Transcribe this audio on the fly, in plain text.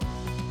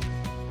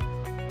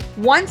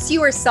Once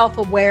you are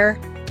self-aware,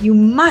 you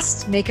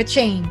must make a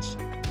change.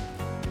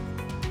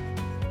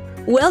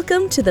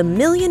 Welcome to the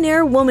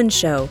Millionaire Woman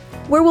Show,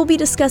 where we'll be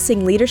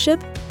discussing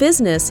leadership,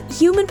 business,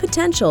 human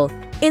potential,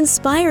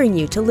 inspiring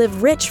you to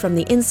live rich from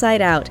the inside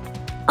out.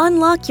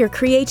 Unlock your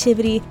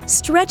creativity,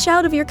 stretch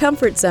out of your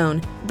comfort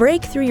zone,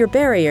 break through your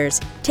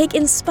barriers, take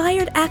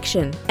inspired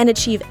action, and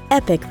achieve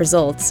epic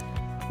results.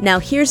 Now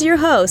here's your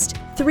host,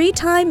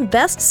 three-time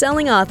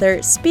best-selling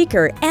author,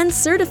 speaker, and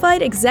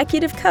certified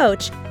executive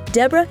coach,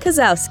 Deborah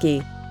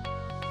Kozowski.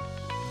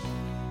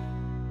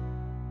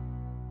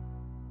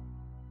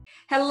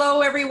 Hello,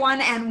 everyone,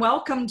 and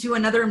welcome to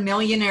another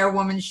Millionaire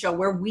Woman Show,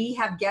 where we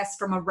have guests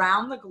from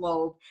around the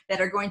globe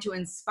that are going to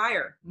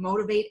inspire,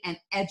 motivate, and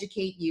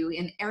educate you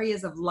in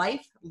areas of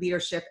life,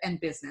 leadership, and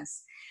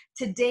business.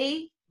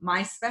 Today,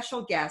 my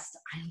special guest,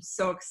 I'm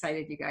so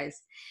excited, you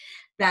guys,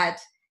 that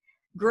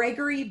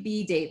Gregory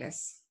B.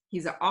 Davis.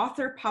 He's an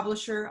author,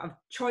 publisher of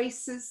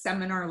Choices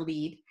Seminar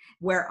Lead,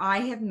 where I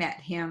have met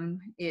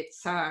him. It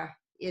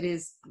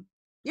is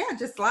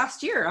just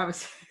last year. I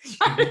was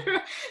trying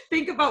to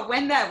think about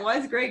when that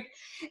was, Greg.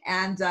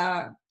 And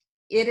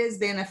it has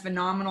been a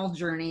phenomenal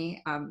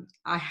journey.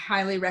 I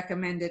highly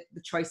recommend it,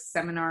 the Choice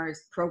Seminars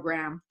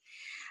program.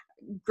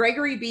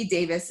 Gregory B.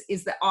 Davis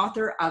is the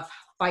author of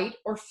Fight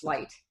or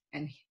Flight.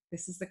 And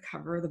this is the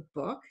cover of the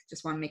book.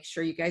 Just want to make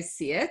sure you guys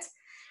see it.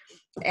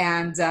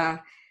 And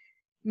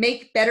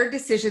make better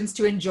decisions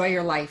to enjoy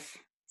your life.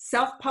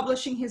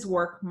 Self-publishing his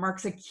work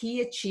marks a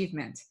key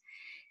achievement.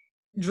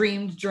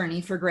 Dreamed journey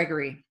for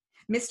Gregory.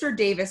 Mr.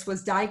 Davis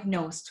was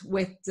diagnosed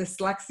with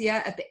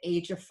dyslexia at the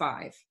age of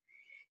 5.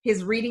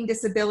 His reading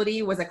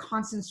disability was a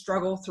constant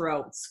struggle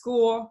throughout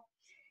school,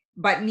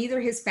 but neither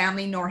his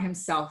family nor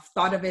himself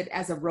thought of it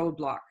as a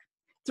roadblock.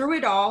 Through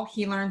it all,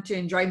 he learned to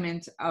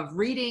enjoyment of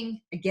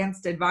reading.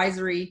 Against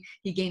advisory,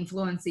 he gained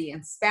fluency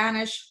in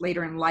Spanish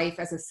later in life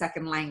as a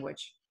second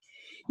language.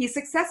 He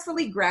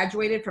successfully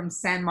graduated from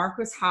San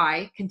Marcos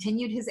High,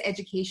 continued his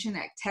education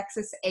at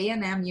Texas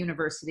A&M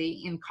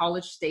University in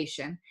College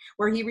Station,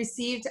 where he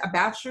received a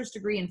bachelor's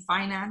degree in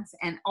finance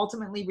and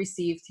ultimately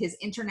received his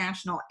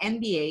international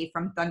MBA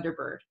from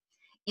Thunderbird.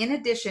 In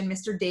addition,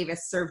 Mr.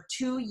 Davis served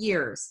 2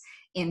 years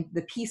in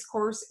the Peace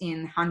Corps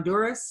in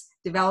Honduras,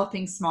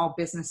 developing small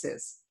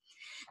businesses.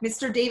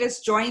 Mr.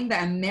 Davis joined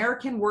the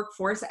American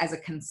workforce as a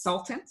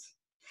consultant,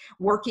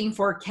 working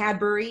for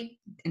Cadbury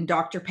and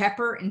Dr.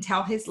 Pepper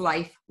until his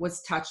life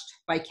was touched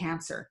by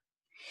cancer.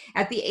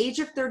 At the age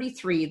of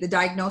 33, the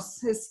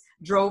diagnosis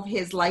drove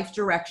his life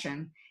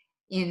direction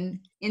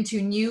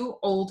into new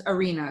old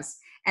arenas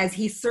as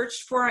he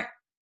searched for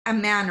a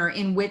manner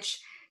in which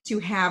to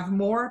have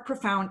more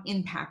profound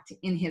impact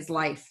in his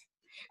life.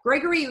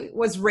 Gregory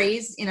was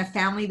raised in a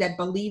family that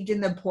believed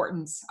in the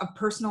importance of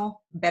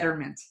personal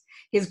betterment.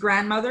 His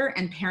grandmother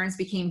and parents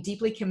became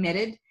deeply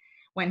committed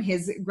when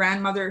his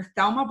grandmother,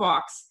 Thelma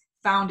Box,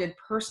 founded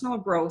personal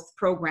growth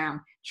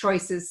program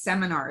Choices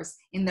Seminars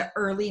in the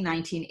early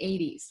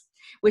 1980s,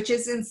 which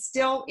is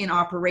still in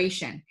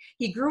operation.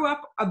 He grew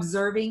up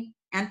observing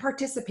and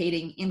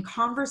participating in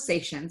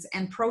conversations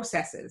and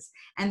processes,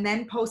 and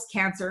then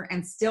post-cancer,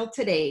 and still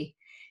today,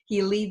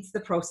 he leads the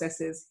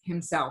processes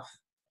himself.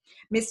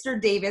 Mr.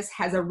 Davis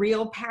has a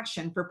real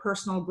passion for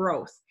personal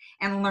growth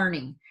and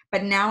learning,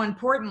 but now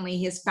importantly,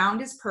 he has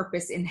found his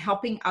purpose in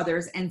helping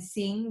others and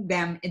seeing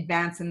them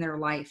advance in their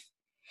life.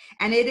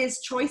 And it is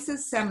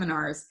Choices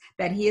Seminars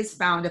that he has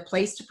found a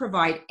place to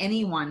provide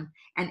anyone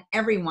and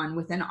everyone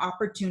with an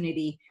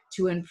opportunity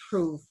to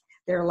improve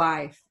their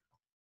life.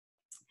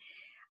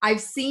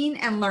 I've seen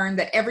and learned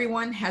that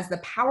everyone has the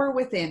power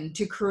within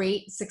to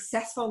create a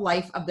successful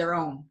life of their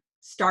own,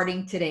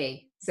 starting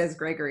today, says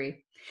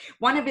Gregory.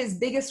 One of his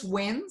biggest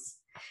wins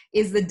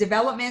is the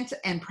development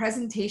and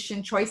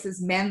presentation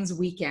Choices Men's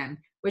Weekend,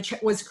 which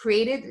was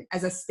created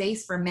as a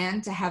space for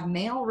men to have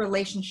male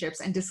relationships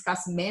and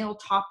discuss male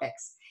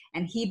topics,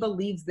 and he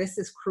believes this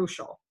is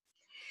crucial.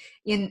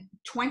 In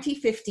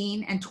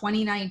 2015 and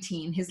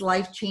 2019, his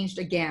life changed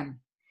again.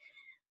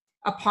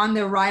 Upon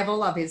the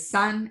arrival of his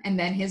son and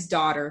then his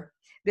daughter,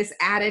 this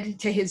added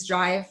to his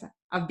drive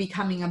of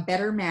becoming a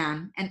better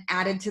man and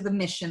added to the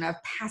mission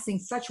of passing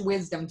such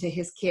wisdom to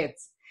his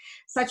kids.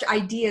 Such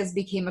ideas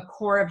became a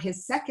core of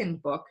his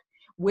second book,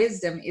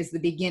 Wisdom is the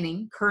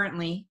Beginning,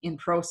 currently in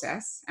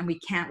process, and we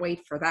can't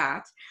wait for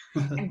that.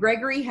 And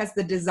Gregory has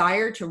the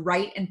desire to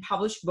write and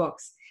publish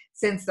books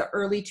since the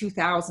early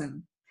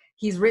 2000s.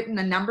 He's written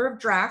a number of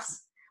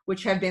drafts,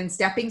 which have been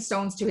stepping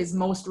stones to his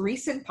most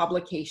recent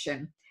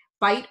publication,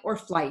 Fight or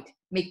Flight,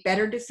 Make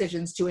Better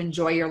Decisions to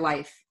Enjoy Your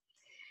Life.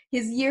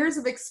 His years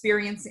of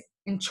experience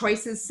in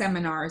Choices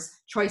Seminars,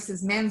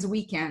 Choices Men's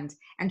Weekend,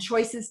 and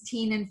Choices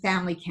Teen and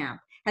Family Camp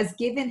has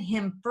given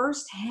him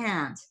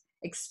firsthand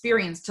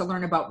experience to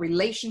learn about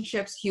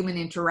relationships, human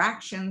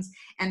interactions,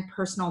 and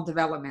personal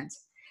development.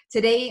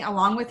 Today,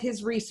 along with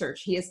his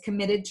research, he is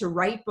committed to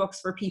write books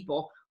for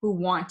people who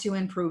want to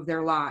improve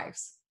their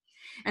lives.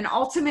 An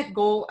ultimate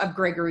goal of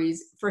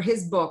Gregory's for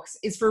his books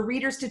is for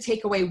readers to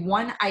take away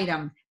one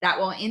item that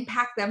will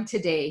impact them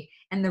today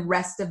and the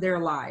rest of their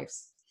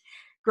lives.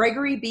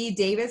 Gregory B.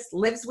 Davis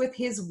lives with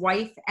his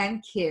wife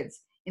and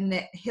kids in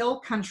the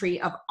hill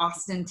country of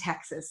Austin,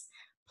 Texas.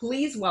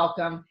 Please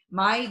welcome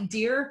my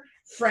dear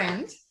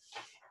friend,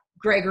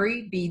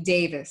 Gregory B.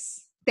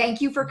 Davis.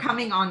 Thank you for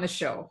coming on the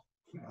show.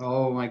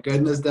 Oh my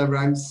goodness, Deborah,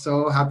 I'm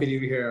so happy to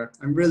be here.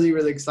 I'm really,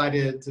 really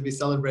excited to be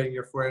celebrating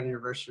your 4th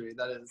anniversary.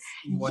 That is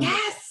wonderful.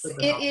 Yes,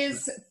 it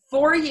is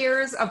 4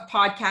 years of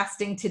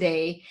podcasting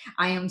today.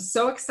 I am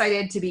so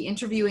excited to be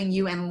interviewing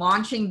you and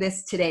launching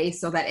this today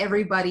so that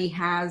everybody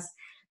has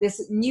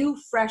this new,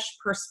 fresh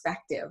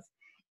perspective.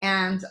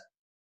 And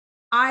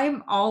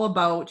I'm all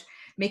about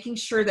making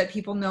sure that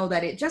people know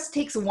that it just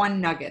takes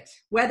one nugget,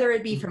 whether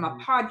it be from a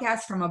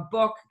podcast, from a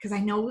book, because I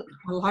know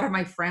a lot of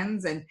my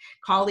friends and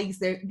colleagues,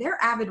 they're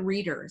avid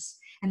readers,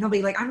 and they'll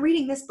be like, I'm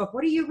reading this book.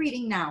 What are you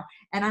reading now?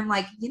 And I'm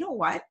like, you know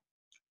what?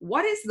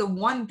 What is the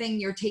one thing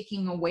you're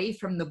taking away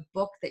from the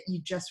book that you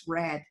just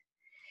read?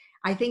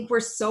 I think we're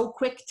so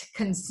quick to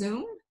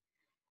consume.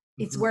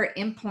 It's where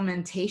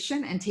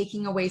implementation and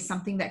taking away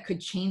something that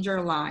could change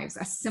our lives,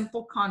 a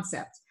simple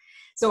concept.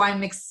 So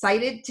I'm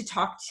excited to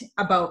talk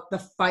about the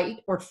fight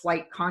or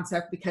flight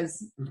concept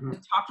because we're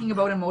talking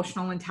about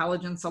emotional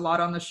intelligence a lot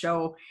on the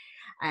show,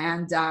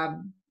 and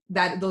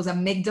that those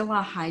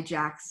amygdala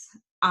hijacks.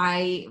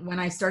 When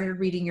I started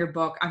reading your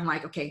book, I'm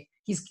like, okay,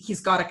 he's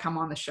got to come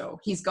on the show.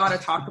 He's got to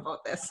talk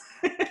about this.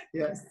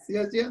 Yes.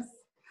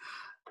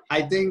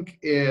 I think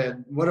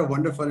what a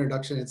wonderful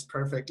introduction. It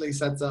perfectly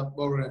sets up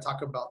what we're going to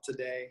talk about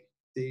today.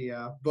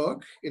 The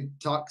book,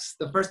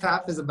 the first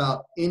half is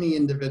about any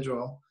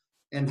individual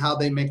and how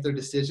they make their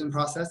decision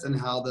process and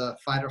how the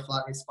fight or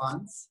flight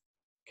response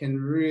can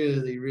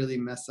really, really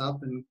mess up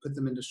and put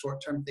them into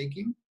short-term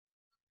thinking.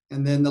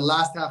 And then the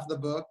last half of the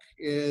book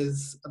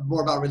is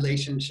more about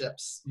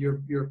relationships,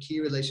 your key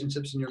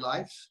relationships in your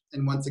life.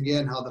 And once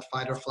again, how the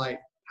fight or flight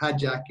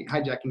hijacking,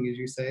 as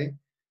you say,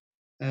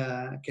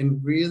 can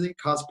really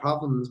cause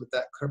problems with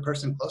that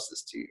person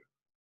closest to you.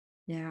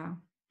 Yeah.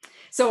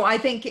 So I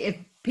think if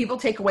people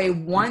take away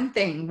one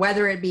thing,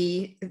 whether it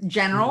be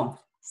general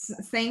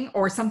thing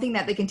or something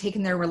that they can take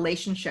in their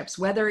relationships,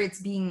 whether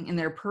it's being in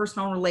their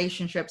personal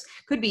relationships,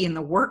 could be in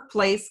the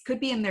workplace, could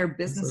be in their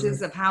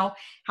businesses, of how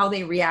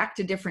they react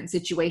to different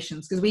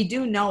situations. Because we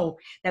do know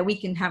that we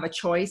can have a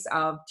choice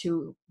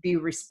to be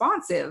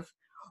responsive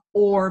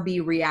or be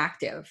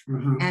reactive.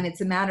 And it's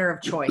a matter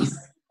of choice.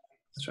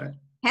 That's right.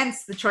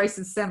 Hence the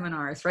choices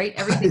seminars, right?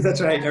 Everything.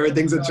 That's right.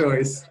 Everything's a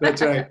choice.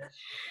 That's right.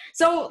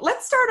 So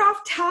let's start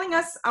off telling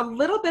us a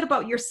little bit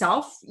about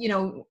yourself.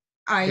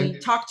 I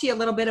talked to you a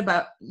little bit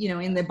about,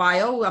 in the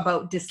bio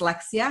about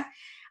dyslexia.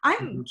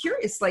 I'm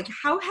curious, like,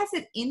 how has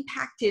it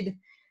impacted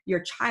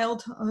your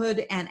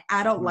childhood and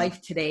adult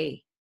life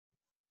today?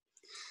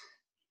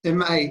 In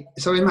my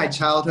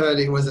childhood,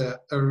 it was a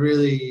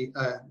really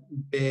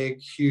big,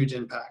 huge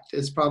impact.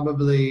 It's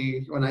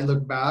probably, when I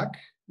look back,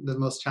 the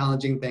most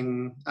challenging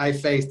thing I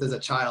faced as a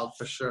child,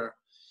 for sure.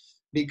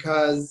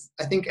 Because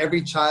I think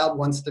every child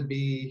wants to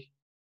be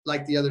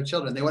like the other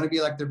children. They want to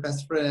be like their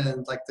best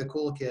friends, like the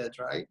cool kids,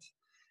 right?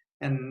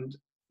 And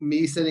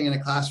me sitting in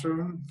a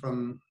classroom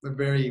from a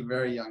very,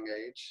 very young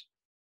age,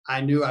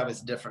 I knew I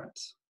was different.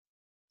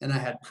 And I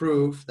had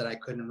proof that I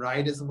couldn't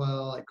write as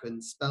well, I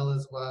couldn't spell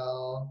as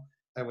well.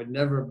 I would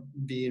never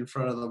be in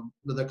front of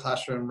the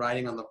classroom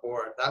writing on the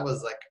board. That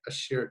was like a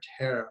sheer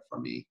terror for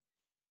me.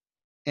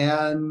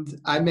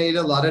 And I made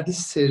a lot of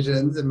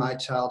decisions in my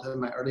childhood,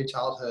 my early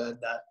childhood,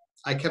 that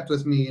I kept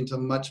with me until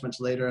much,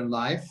 much later in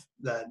life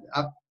that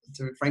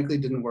frankly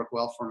didn't work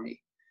well for me.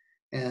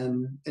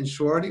 And in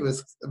short, it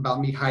was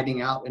about me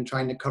hiding out and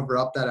trying to cover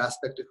up that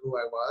aspect of who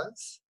I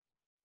was.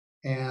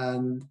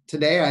 And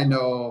today I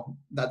know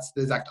that's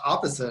the exact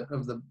opposite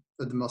of the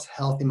most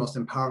healthy, most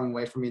empowering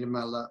way for me to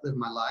live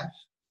my life.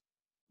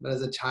 But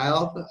as a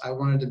child, I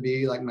wanted to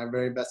be like my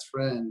very best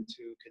friend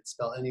who could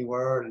spell any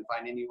word and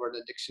find any word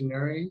in a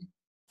dictionary.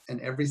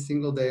 And every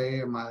single day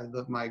of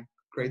my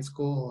grade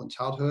school and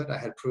childhood, I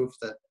had proof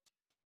that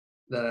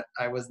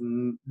I was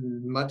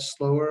much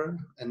slower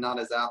and not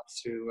as apt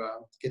to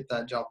get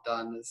that job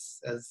done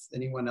as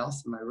anyone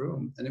else in my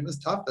room. And it was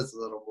tough as a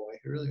little boy.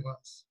 It really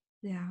was.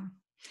 Yeah.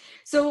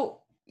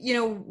 So,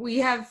 we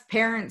have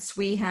parents,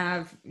 we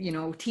have,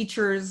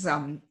 teachers,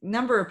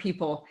 number of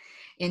people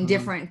in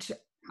different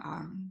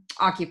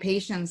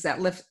occupations that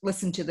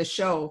listen to the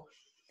show.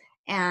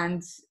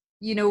 And,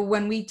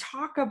 when we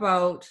talk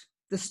about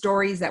the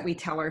stories that we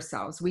tell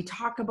ourselves, we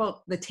talk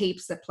about the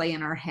tapes that play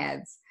in our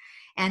heads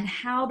and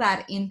how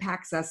that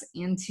impacts us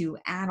into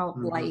adult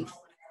life.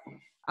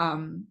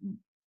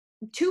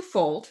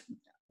 Twofold,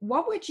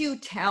 what would you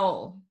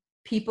tell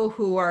people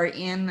who are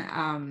in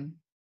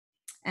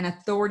an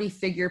authority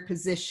figure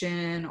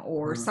position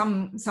or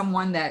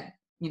someone that,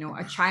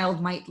 a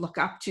child might look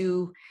up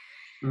to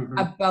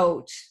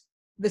about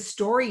the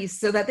stories,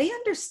 so that they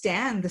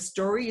understand the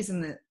stories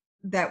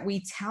that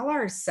we tell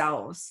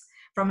ourselves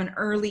from an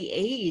early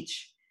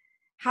age?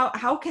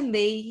 How can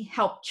they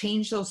help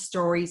change those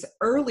stories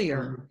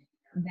earlier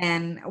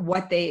than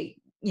what they,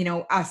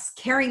 us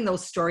carrying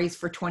those stories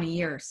for 20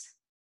 years?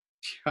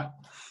 Yeah.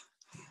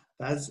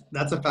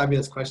 That's a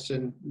fabulous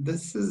question.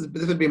 This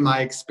would be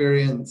my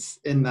experience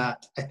in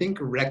that I think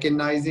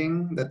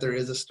recognizing that there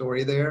is a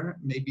story there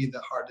may be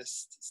the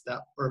hardest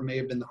step, or may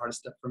have been the hardest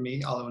step for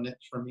me. I'll own it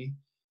for me.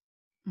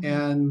 Mhm.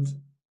 And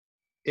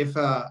if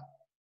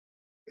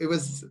it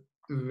was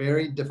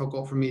very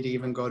difficult for me to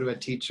even go to a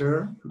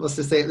teacher. Let's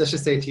just say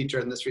a teacher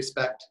in this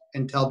respect,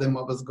 and tell them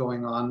what was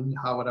going on,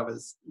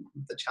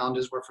 the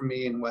challenges were for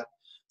me, and what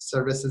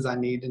services I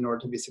need in order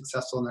to be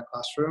successful in the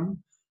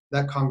classroom.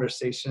 That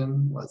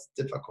conversation was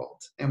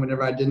difficult, and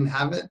whenever I didn't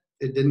have it,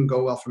 it didn't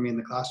go well for me in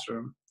the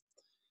classroom.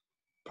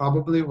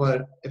 Probably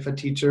what if a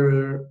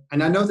teacher,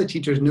 and I know the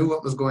teachers knew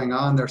what was going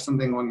on. There's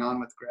something going on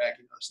with Greg.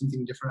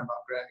 Something different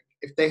about Greg.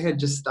 If they had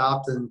just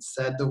stopped and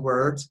said the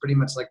words, pretty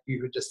much like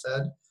you had just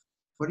said,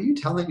 what are you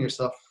telling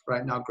yourself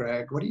right now,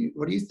 Greg? What are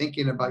you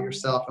thinking about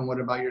yourself, and what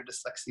about your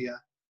dyslexia?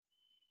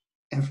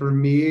 And for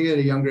me at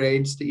a younger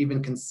age to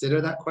even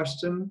consider that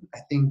question, I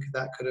think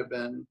that could have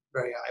been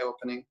very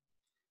eye-opening.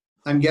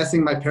 I'm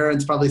guessing my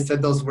parents probably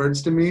said those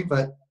words to me,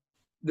 but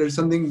there's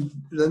something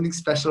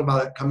special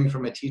about it coming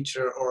from a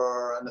teacher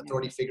or an Yeah.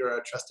 authority figure or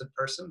a trusted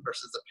person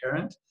versus a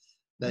parent,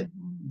 that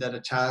Mhm. that a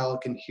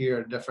child can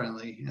hear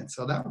differently. And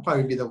so that would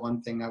probably be the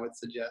one thing I would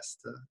suggest,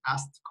 to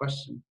ask the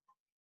question.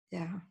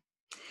 Yeah.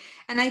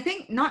 And I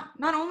think not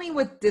only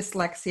with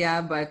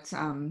dyslexia, but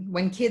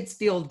when kids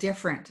feel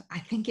different, I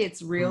think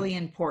it's Mhm, really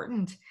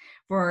important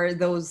for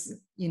those,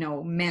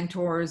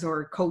 mentors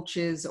or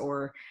coaches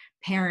or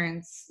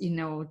parents,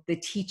 the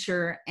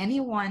teacher,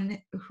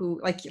 anyone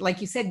who,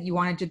 like you said, you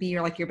wanted to be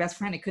your best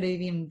friend. It could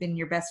have even been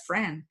your best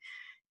friend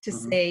to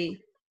mhm,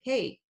 say,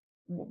 hey,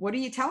 what are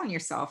you telling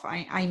yourself?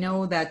 I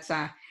know that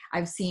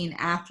I've seen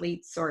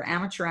athletes or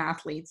amateur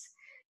athletes,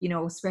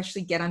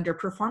 especially get under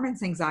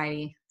performance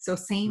anxiety. So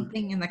same mhm,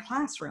 thing in the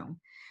classroom,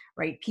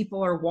 right?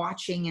 People are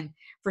watching, and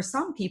for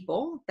some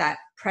people that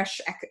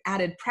pressure,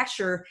 added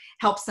pressure,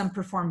 helps them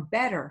perform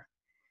better.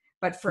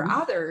 But for mhm.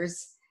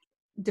 others,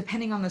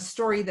 depending on the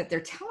story that they're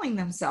telling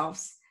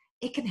themselves,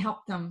 it can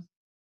help them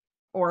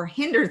or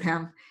hinder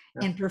them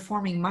Yeah, in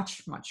performing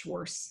much, much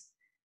worse.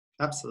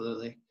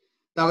 absolutely.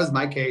 That was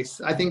my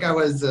case. I think I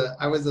was a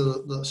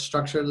little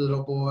structured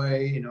little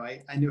boy.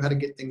 I knew how to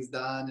get things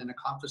done and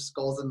accomplish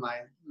goals in my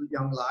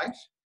young life.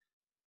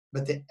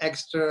 But the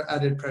extra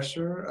added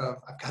pressure of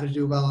I've got to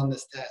do well on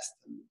this test,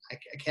 and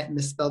I can't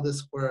misspell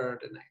this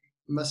word, and I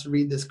must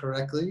read this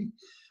correctly,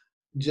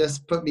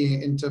 just put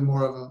me into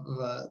more of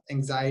a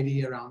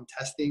anxiety around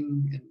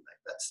testing, and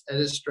like that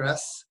added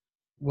stress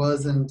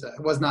was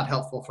not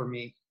helpful for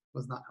me.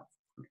 Was not helpful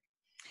for me.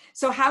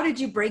 So how did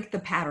you break the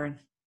pattern?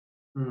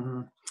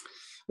 Hmm.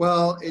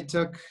 Well, it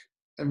took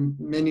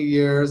many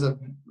years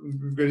of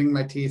gritting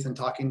my teeth and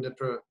talking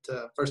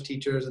to first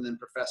teachers and then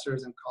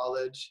professors in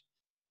college.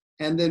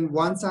 And then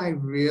once I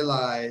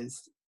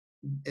realized,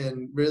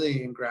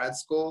 really in grad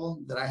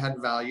school, that I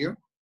had value,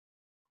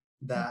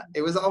 that Mhm.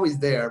 it was always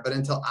there, but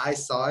until I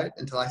saw it,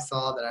 until I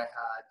saw that I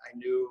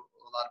knew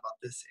a lot about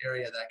this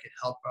area, that I could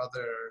help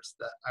others,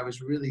 that I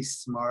was really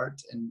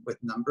smart and with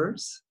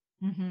numbers,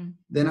 Mhm.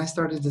 then I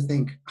started to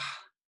think,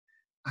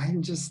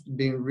 I'm just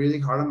being really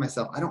hard on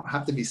myself. I don't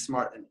have to be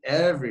smart in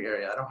every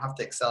area. I don't have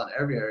to excel in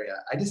every area.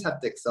 I just have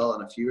to excel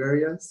in a few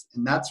areas.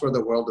 And that's where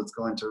the world is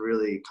going to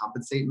really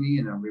compensate me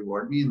and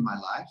reward me in my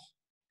life.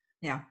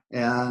 Yeah.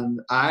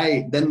 And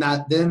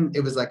then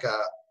it was like a,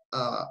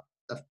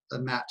 a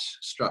match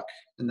struck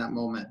in that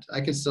moment.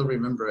 I can still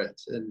remember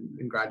it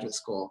in graduate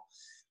school.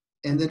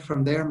 And then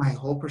from there, my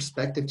whole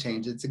perspective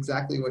changed. It's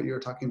exactly what you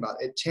were talking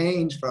about. It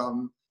changed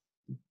from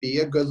be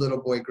a good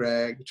little boy,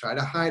 Greg, try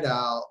to hide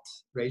out,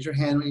 raise your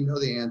hand when you know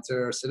the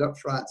answer, sit up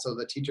front so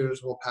the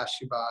teachers will pass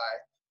you by,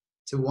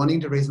 to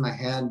wanting to raise my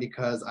hand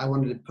because I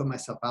wanted to put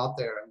myself out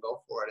there and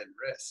go for it and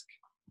risk.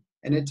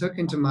 And it took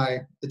into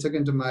my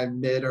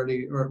mid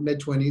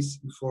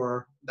 20s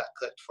before that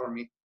clicked for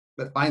me.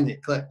 But finally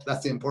it clicked.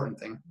 That's the important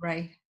thing.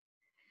 Right.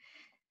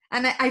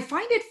 And I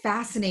find it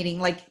fascinating.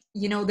 Like,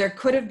 there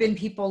could have been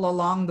people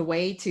along the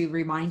way to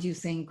remind you,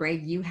 saying,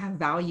 Greg, you have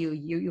value,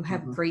 you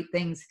have Hmm. great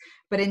things.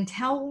 But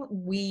until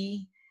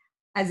we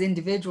as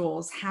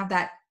individuals have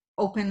that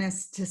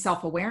openness to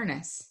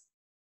self-awareness,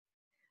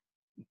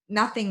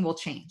 nothing will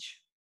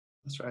change.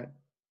 That's right.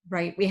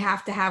 Right. We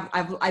have to have,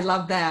 I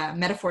love the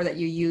metaphor that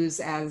you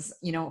use as,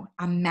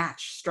 a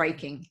match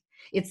striking.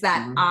 It's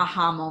that Hmm.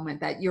 aha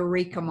moment, that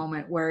eureka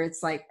moment where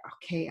it's like,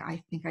 okay,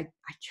 I think I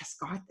just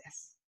got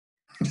this.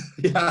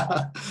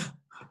 Yeah.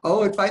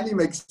 Oh, it finally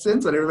makes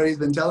sense what everybody's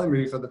been telling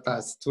me for the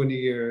past 20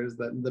 years,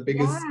 that the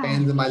biggest Yeah.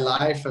 fans in my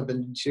life have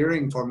been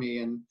cheering for me,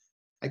 and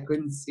I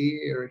couldn't see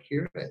or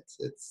hear it.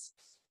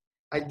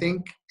 I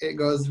think it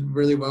goes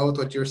really well with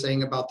what you're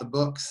saying about the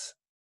books.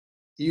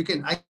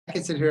 I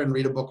can sit here and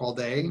read a book all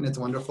day and it's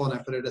wonderful, and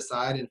I put it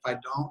aside. And if I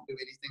don't do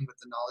anything with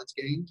the knowledge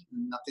gained,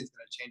 nothing's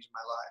going to change in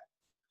my life.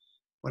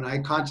 When I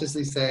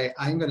consciously say,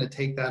 I'm going to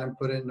take that and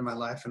put it into my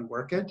life and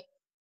work it,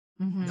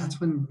 Hmm. that's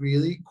when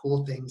really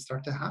cool things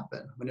start to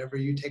happen. Whenever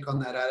you take on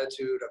that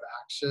attitude of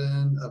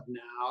action, of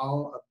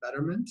now, of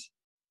betterment,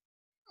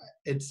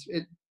 it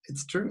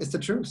it's true. It's the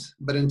truth.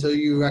 But until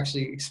you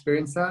actually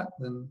experience that,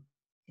 then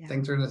Yeah.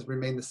 things are going to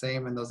remain the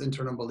same, and those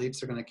internal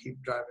beliefs are going to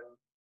keep driving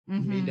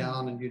me Hmm.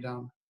 down and you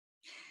down.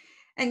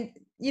 And,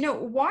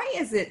 why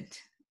is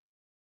it,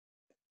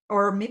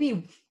 or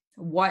maybe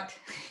what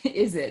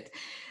is it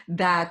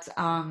that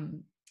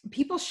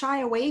people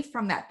shy away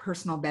from that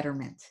personal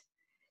betterment?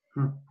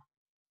 Hmm.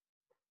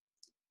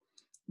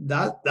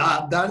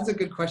 That is a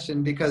good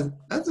question, because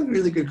that's a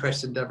really good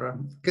question, Deborah.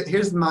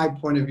 Here's my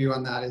point of view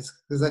on that, is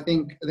because I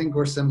think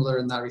we're similar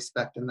in that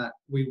respect, in that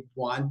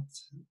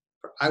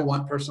I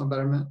want personal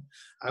betterment.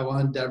 I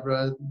want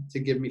Deborah to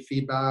give me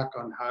feedback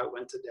on how it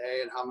went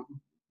today and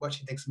what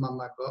she thinks about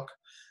my book.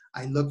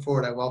 I look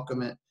forward. I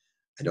welcome it.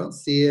 I don't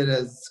see it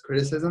as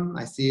criticism.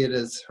 I see it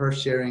as her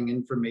sharing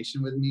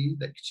information with me,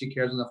 that she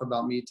cares enough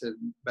about me to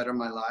better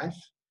my life.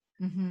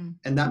 Hmm.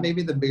 And that may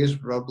be the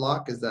biggest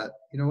roadblock, is that,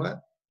 you know what?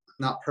 I'm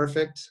not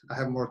perfect. I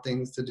have more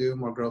things to do,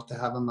 more growth to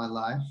have in my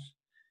life.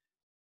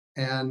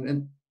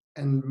 And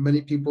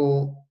many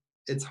people,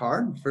 it's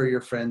hard for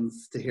your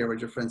friends to hear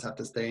what your friends have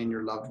to say, and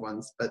your loved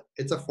ones, but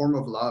it's a form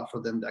of love for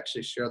them to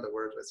actually share the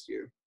word with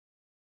you.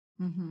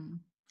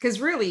 Because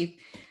really,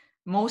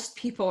 most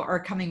people are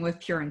coming with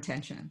pure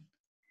intention,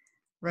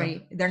 Yeah.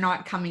 right? They're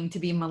not coming to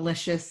be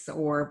malicious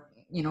or,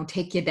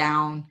 take you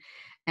down.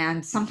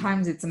 And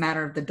sometimes it's a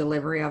matter of the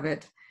delivery of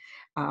it,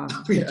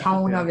 the Yeah,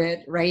 tone yeah, of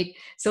it, right?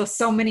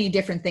 So many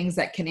different things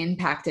that can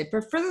impact it.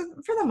 But for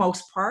the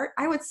most part,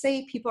 I would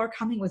say people are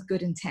coming with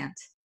good intent.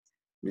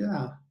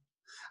 yeah.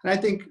 And I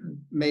think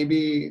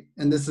maybe,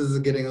 and this is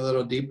getting a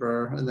little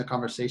deeper in the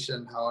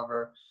conversation,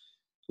 however,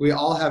 we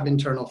all have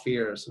internal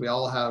fears. We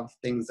all have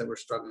things that we're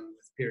struggling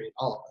with, period,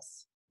 all of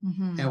us.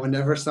 Hmm. And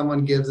whenever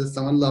someone gives us,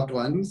 someone loved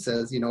one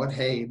says, you know what,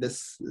 hey,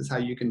 this is how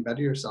you can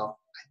better yourself,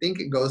 I think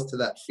it goes to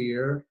that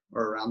fear,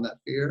 or around that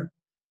fear.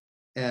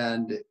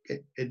 And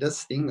it does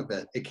sting a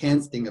bit. It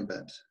can sting a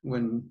bit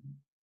when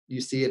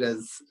you see it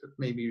as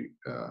maybe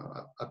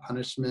a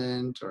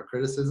punishment or a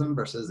criticism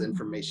versus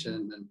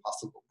information and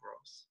possible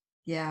growth.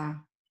 Yeah.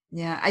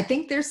 Yeah. I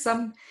think there's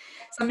some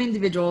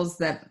individuals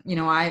that,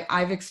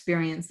 I've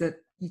experienced that,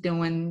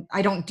 when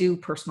I don't do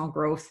personal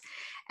growth,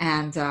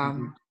 and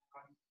Hmm.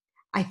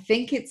 I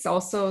think it's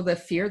also the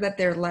fear that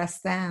they're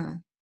less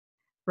than,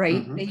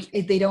 right? Hmm.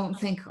 They don't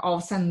think all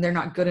of a sudden they're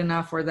not good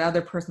enough or the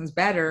other person's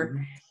better.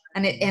 Hmm.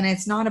 And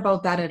it's not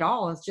about that at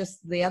all. It's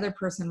just the other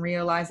person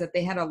realized that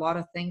they had a lot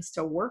of things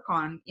to work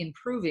on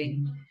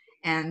improving, Hmm.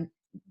 and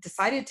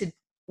decided to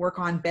work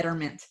on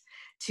betterment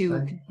to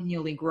Right.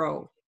 continually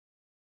grow.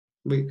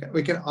 We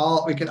can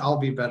all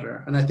be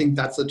better, and I think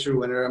that's the true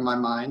winner in my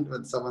mind,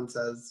 when someone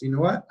says, you know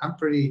what,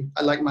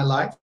 I like my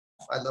life,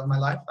 I love my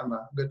life, I'm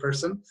a good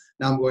person,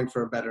 now I'm going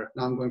for a better,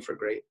 now I'm going for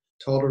great.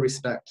 Total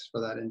respect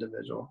for that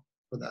individual,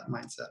 for that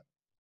mindset.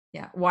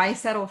 Yeah. Why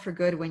settle for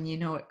good when you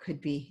know it could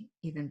be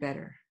even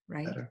better,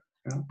 right? Better.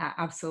 Yeah.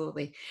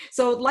 Absolutely.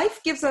 So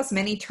life gives us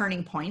many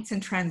turning points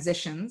and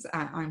transitions.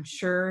 I'm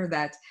sure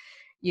that,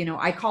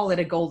 I call it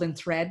a golden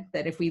thread,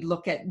 that if we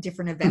look at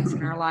different events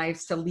in our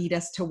lives to lead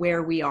us to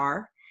where we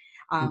are.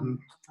 Hmm. Um,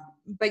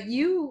 but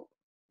you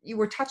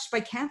were touched by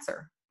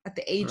cancer at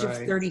the age of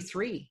Right.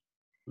 33.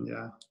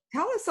 Yeah.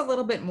 Tell us a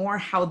little bit more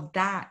how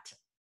that,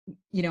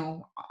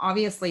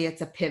 obviously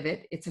it's a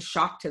pivot, it's a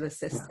shock to the Yeah.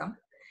 system.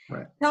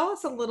 Right. Tell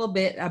us a little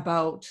bit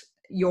about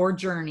your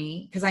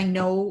journey, because I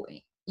know,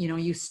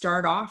 you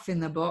start off in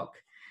the book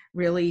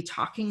really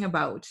talking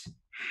about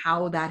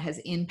how that has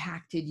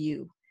impacted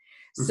you.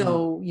 Hmm.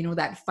 So,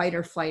 that fight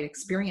or flight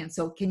experience.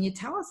 So can you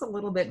tell us a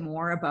little bit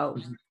more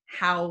about Hmm.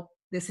 how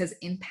this has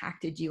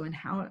impacted you and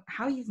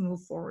how you've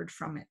moved forward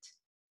from it?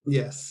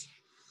 Yes.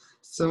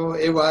 So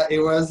it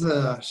was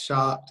a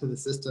shock to the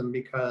system,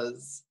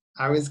 because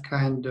I was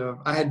 33,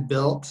 I had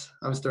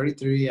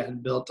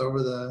built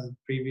over the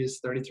previous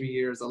 33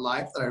 years a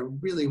life that I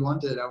really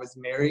wanted. I was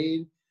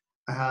married,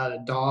 I had a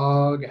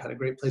dog, I had a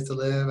great place to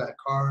live, I had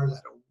cars, I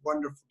had a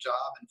wonderful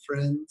job and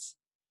friends.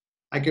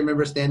 I can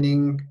remember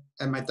standing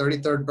at my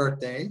 33rd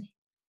birthday,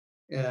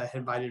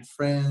 invited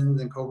friends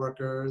and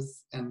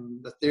coworkers,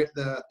 and the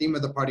theme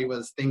of the party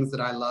was things that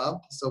I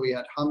loved. So we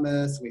had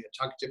hummus, we had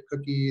chocolate chip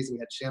cookies, we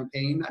had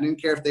champagne. I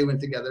didn't care if they went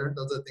together.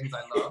 Those are the things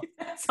I love.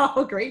 That's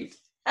all great.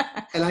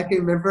 And I can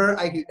remember,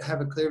 I could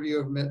have a clear view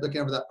of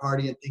looking over that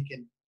party and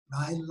thinking,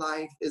 my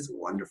life is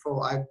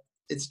wonderful.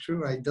 It's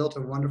true. I built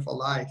a wonderful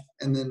life.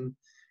 And then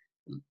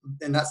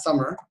in that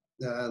summer,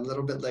 a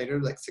little bit later,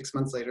 like 6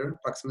 months later,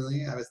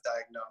 approximately, I was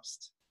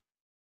diagnosed.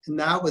 And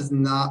that was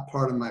not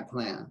part of my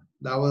plan.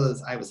 I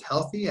was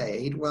healthy, I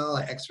ate well,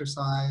 I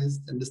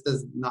exercised, and this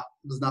was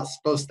not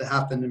supposed to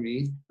happen to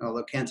me,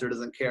 although cancer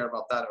doesn't care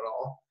about that at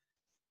all.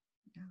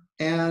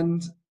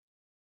 And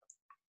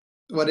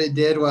what it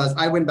did was,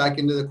 I went back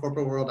into the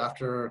corporate world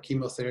after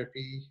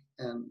chemotherapy,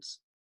 and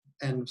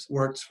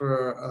worked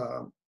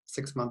for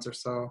 6 months or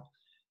so.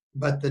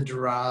 But the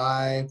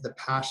drive, the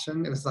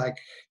passion, it's like,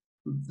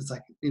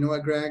 you know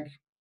what, Greg,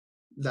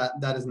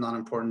 that is not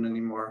important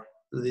anymore.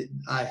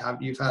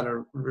 You've had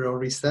a real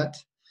reset.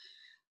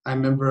 I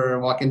remember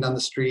walking down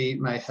the street,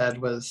 my head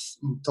was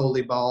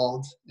totally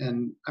bald,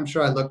 and I'm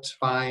sure I looked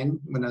fine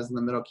when I was in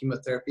the middle of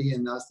chemotherapy.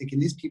 And I was thinking,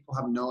 these people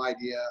have no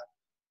idea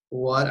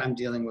what I'm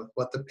dealing with,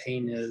 what the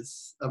pain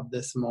is of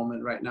this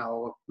moment right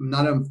now,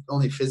 not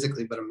only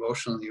physically, but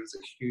emotionally. It was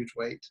a huge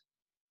weight.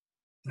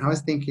 And I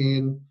was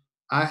thinking,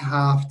 I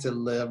have to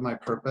live my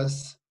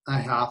purpose. I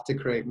have to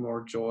create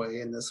more joy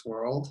in this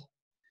world.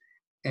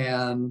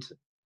 And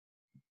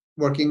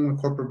working in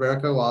corporate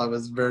America, while it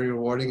was very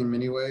rewarding in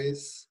many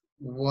ways,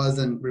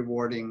 wasn't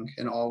rewarding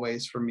in all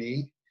ways for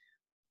me.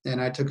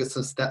 And I took a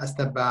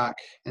step back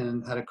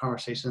and had a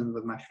conversation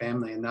with my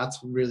family. And that's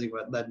really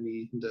what led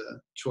me into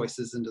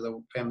Choices, into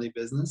the family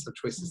business of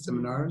Choices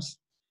Seminars.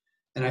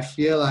 And I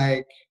feel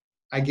like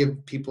I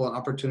give people an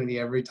opportunity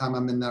every time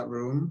I'm in that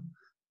room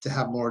to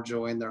have more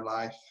joy in their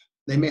life.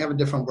 They may have a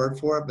different word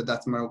for it, but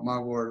that's my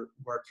word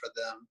for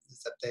them,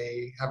 is that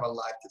they have a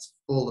life that's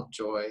full of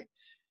joy.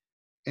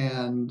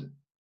 And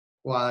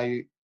while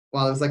it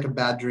was like a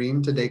bad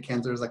dream, today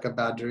cancer is like a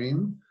bad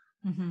dream.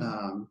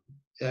 Um,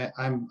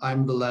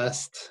 I'm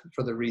blessed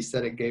for the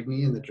reset it gave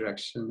me and the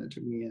direction it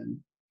took me in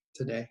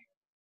today.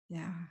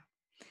 Yeah.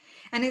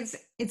 And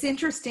it's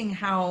interesting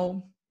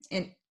how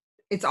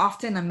it's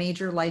often a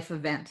major life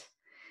event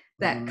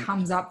that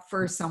comes up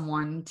for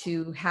someone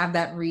to have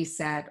that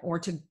reset or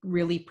to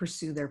really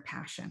pursue their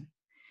passion.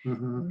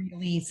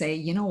 Really say,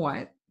 you know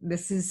what,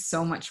 this is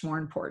so much more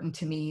important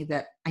to me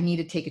that I need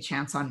to take a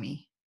chance on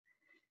me.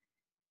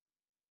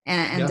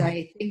 And Yeah.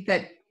 I think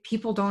that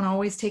people don't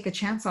always take a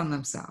chance on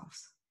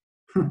themselves.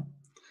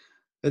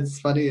 It's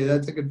funny.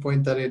 That's a good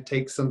point, that it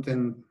takes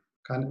something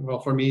kind of, well,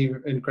 for me,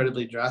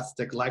 incredibly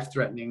drastic,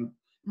 life-threatening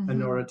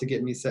in order to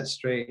get me set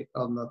straight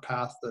on the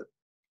path that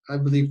I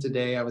believe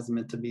today I was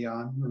meant to be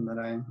on, and that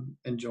I'm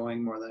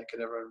enjoying more than I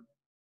could ever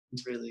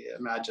really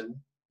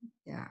imagine.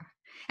 Yeah.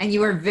 And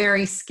you are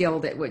very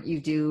skilled at what you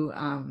do.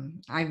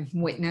 I've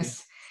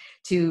witnessed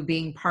to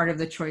being part of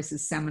the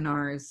Choices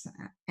seminars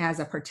as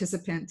a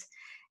participant,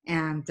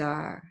 and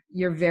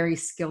you're very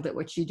skilled at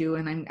what you do.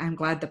 And I'm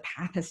glad the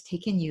path has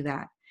taken you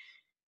that.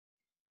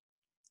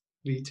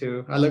 Me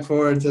too. I look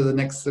forward to the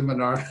next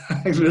seminar.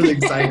 I'm really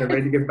excited,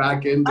 ready to get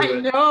back into it.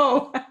 I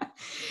know.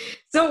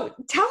 So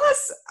tell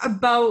us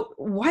about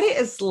what it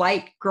is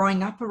like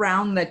growing up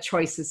around the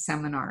Choices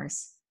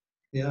seminars.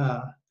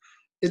 Yeah.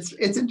 It's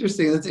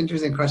interesting. That's an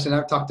interesting question.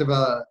 I've talked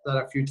about that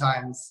a few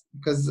times,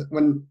 because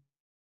when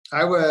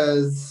I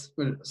was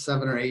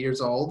 7 or 8 years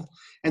old,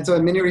 and so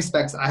in many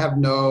respects, I have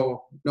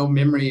no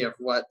memory of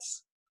what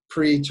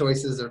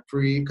pre-Choices or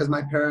because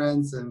my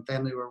parents and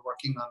family were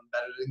working on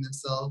bettering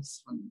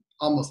themselves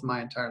almost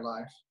my entire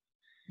life.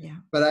 Yeah.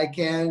 But I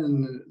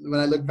can, when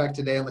I look back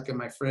today and look at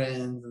my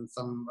friends and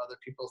some other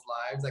people's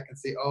lives, I can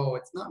see, oh,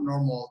 it's not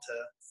normal to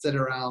sit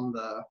around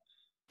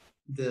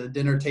the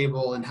dinner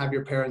table and have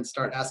your parents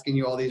start asking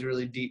you all these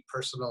really deep,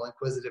 personal,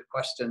 inquisitive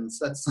questions.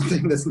 That's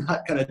something that's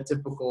not kind of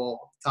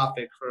typical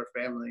topic for a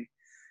family.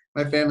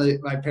 My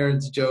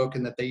parents joke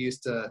and that they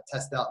used to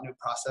test out new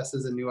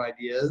processes and new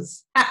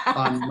ideas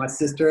on my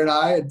sister and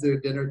I at the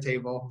dinner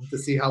table to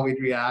see how we'd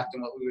react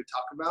and what we would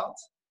talk about.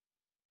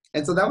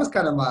 And so that was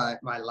kind of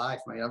my life,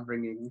 my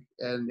upbringing.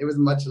 And it was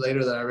much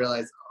later that I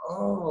realized,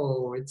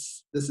 oh,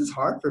 this is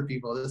hard for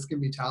people. This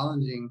can be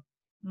challenging.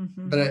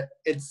 But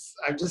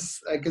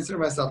I consider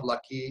myself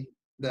lucky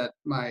that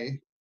my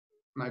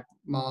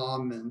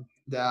mom and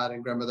dad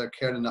and grandmother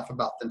cared enough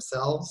about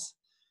themselves,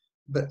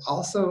 but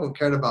also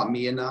cared about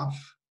me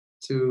enough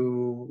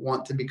to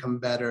want to become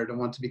better, to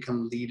want to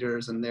become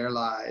leaders in their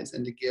lives,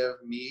 and to give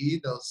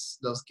me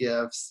those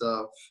gifts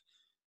of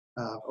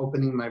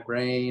opening my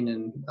brain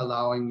and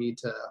allowing me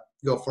to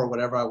go for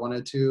whatever I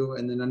wanted to,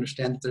 and then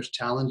understand that there's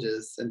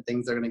challenges and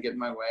things that are going to get in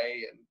my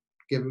way, and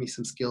give me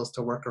some skills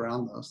to work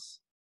around those.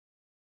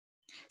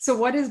 So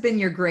what has been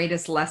your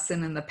greatest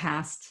lesson in the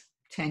past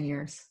 10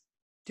 years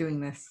doing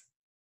this?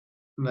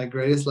 My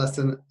greatest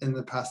lesson in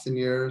the past 10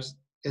 years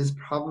has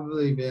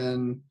probably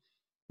been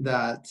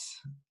that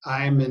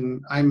I'm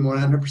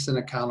 100%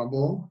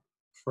 accountable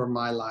for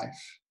my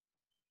life.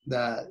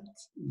 That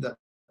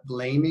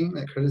blaming,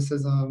 that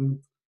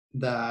criticism,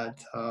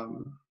 that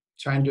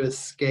trying to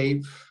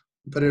escape,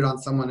 put it on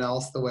someone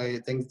else the way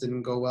things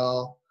didn't go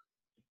well,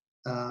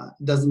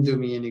 doesn't do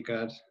me any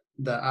good.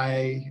 That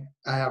I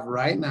have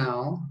right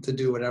now to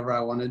do whatever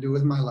I want to do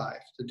with my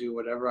life, to do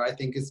whatever I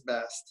think is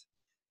best,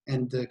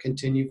 and to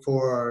continue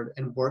forward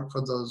and work for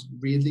those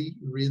really,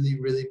 really,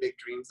 really big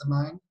dreams of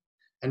mine.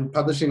 And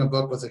publishing a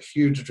book was a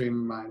huge dream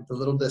of mine. The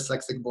little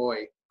dyslexic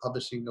boy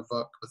publishing a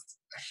book was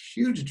a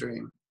huge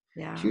dream,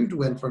 huge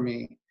win for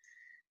me.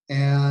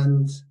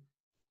 And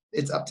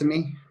it's up to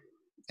me.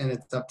 And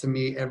it's up to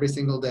me every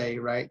single day,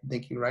 right?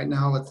 Thinking right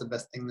now, what's the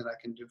best thing that I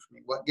can do for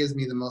me? What gives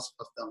me the most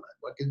fulfillment?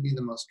 What gives me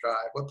the most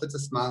drive? What puts a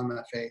smile on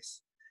my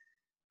face?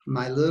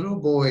 My little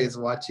boy is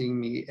watching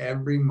me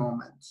every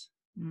moment.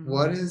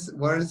 What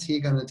is he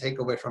going to take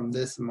away from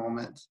this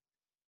moment?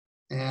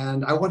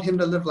 And I want him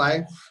to live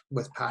life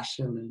with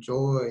passion and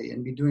joy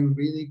and be doing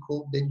really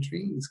cool big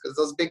dreams, because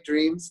those big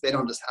dreams, they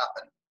don't just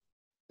happen.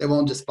 They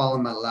won't just fall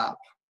in my lap.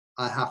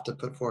 I have to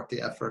put forth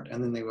the effort,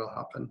 and then they will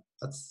happen.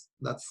 That's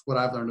what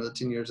I've learned over the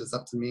 10 years. It's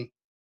up to me.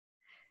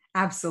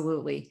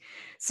 Absolutely.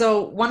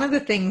 So one of the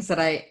things that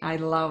I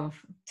love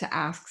to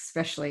ask,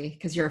 especially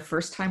because you're a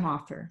first time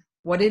author,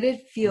 what did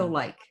it feel Mm.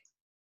 like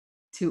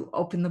to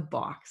open the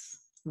box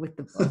with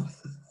the book?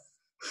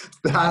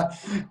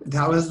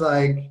 That was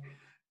like,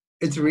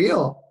 it's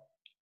real.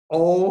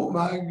 Oh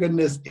my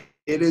goodness,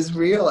 it is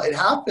real. It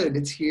happened.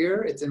 It's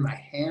here. It's in my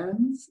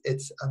hands.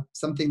 It's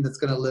something that's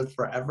going to live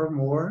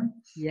forevermore. And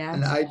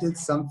Yes. I did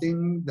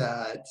something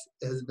that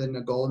has been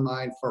a goal of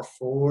mine for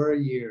 4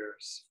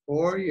 years.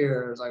 4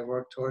 years I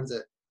worked towards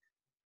it.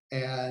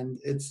 And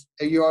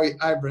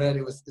I've read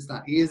it's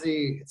not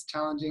easy. It's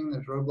challenging.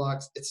 There's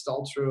roadblocks. It's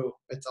all true.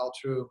 It's all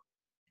true.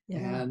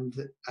 Yeah. And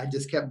I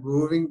just keep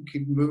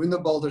moving the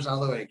boulders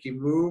out of the way, keep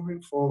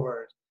moving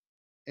forward.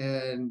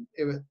 And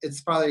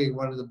it's probably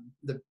one of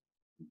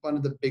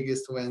the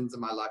biggest wins of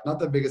my life. Not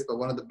the biggest, but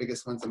one of the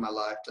biggest wins of my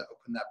life to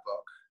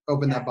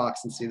open Yeah. that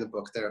box and see the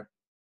book there.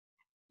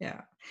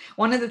 Yeah.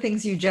 One of the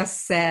things you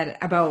just said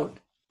about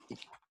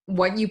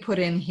what you put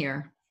in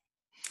here,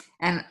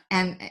 and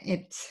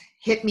it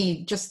hit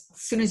me just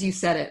as soon as you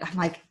said it. I'm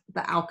like,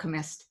 The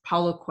Alchemist,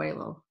 Paulo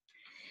Coelho.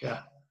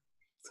 Yeah,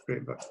 it's a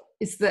great book.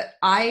 It's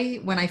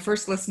when I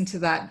first listened to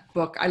that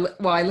book, I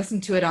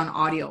listened to it on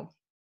audio,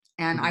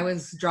 and I Mhm.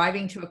 was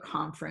driving to a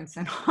conference,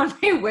 and on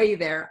my way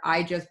there,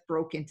 I just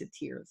broke into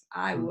tears.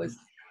 Mhm.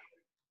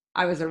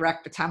 I was a wreck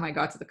by the time I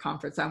got to the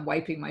conference. I'm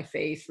wiping my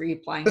face,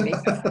 reapplying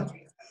makeup.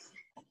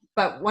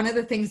 But one of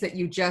the things that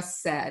you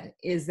just said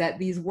is that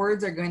these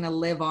words are going to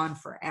live on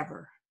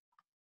forever,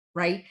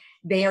 right?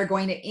 They are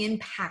going to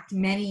impact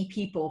many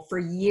people for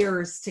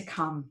years to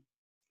come.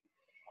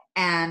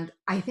 And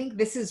I think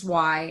this is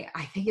why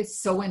I think it's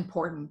so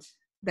important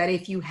that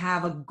if you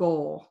have a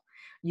goal,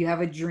 you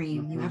have a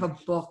dream, you have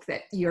Mhm. a book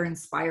that you're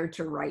inspired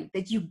to write,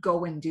 that you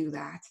go and do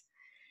that.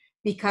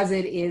 Because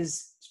it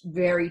is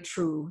very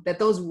true that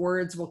those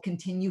words will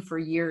continue for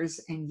years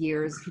and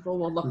years. People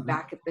will look Mhm.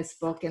 back at this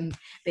book and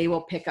they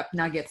will pick up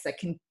nuggets that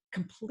can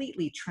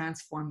completely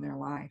transform their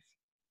life.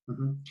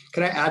 Mhm.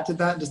 Can I add to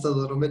that just a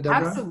little bit,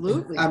 Deborah?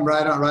 Absolutely. I'm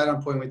right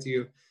on point with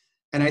you.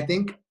 And I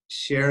think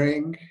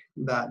sharing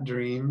that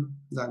dream,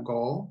 that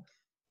goal,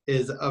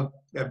 is a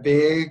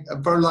big,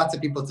 for lots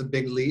of people, it's a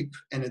big leap,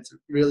 and it's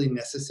really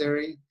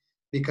necessary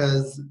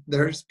because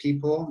there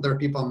are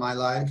people in my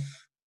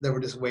life that were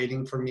just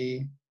waiting for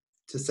me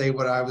to say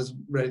what I was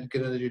ready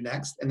going to do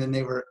next. And then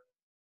they were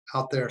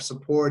out there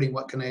supporting,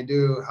 what can I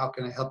do? How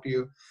can I help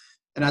you?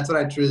 And that's what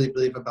I truly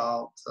believe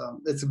about.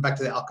 It's back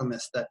to the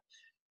alchemist that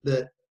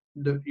the,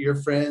 your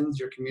friends,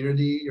 your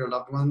community, your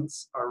loved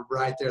ones are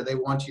right there. They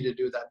want you to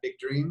do that big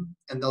dream,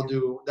 and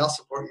they'll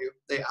support you.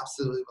 They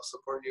absolutely will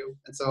support you.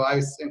 And so I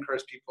always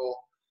encourage people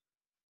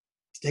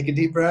to take a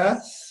deep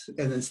breath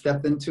and then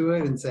step into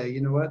it and say,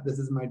 you know what, this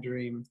is my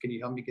dream. Can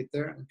you help me get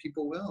there? And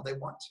people will. They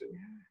want to.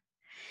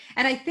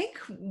 And I think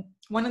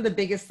one of the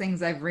biggest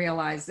things I've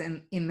realized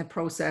in the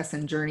process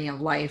and journey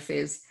of life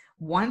is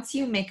once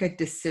you make a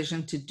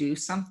decision to do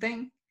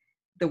something,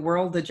 the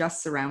world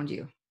adjusts around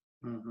you.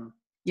 Mm-hmm.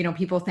 You know,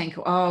 people think,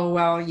 oh,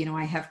 well, you know,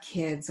 I have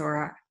kids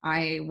or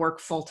I work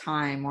full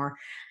time or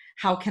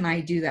how can I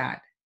do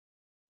that?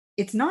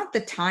 It's not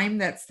the time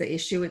that's the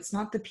issue. It's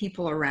not the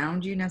people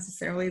around you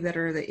necessarily that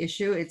are the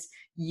issue. It's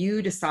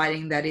you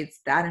deciding that it's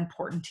that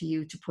important to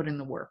you to put in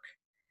the work,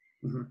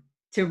 Mm-hmm.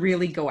 to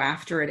really go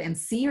after it and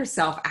see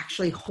yourself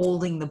actually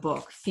holding the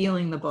book,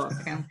 feeling the book.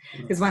 And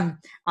because when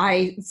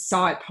I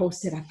saw it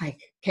posted, I'm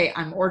like, okay,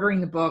 I'm ordering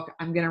the book.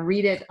 I'm going to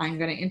read it. I'm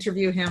going to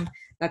interview him.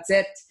 That's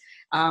it.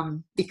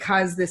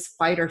 Because this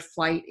fight or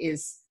flight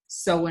is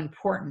so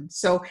important.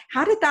 So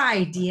how did the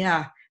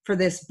idea for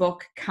this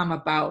book come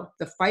about?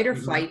 The fight or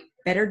Mm-hmm. flight,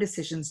 better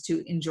decisions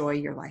to enjoy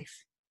your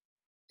life.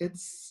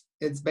 It's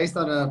based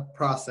on a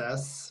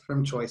process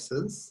from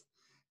choices.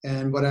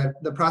 And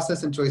the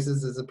process and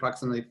choices is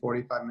approximately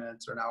 45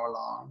 minutes or an hour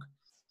long.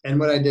 And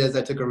what I did is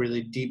I took a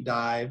really deep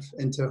dive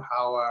into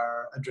how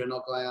our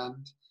adrenal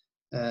gland,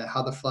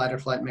 how the flight or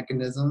flight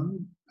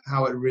mechanism,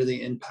 how it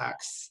really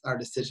impacts our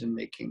decision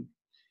making.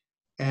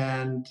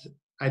 And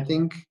I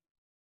think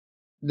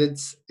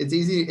it's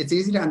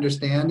easy to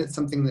understand. It's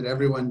something that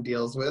everyone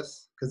deals with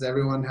because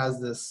everyone has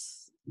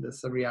this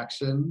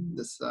reaction,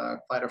 this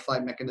fight or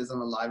flight mechanism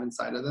alive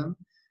inside of them,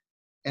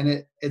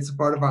 and it's a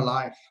part of our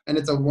life, and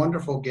it's a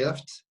wonderful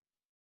gift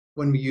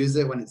when we use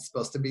it when it's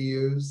supposed to be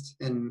used,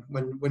 and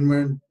when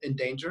we're in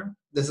danger.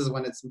 This is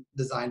when it's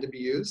designed to be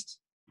used.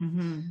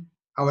 Mm-hmm.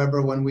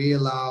 However, when we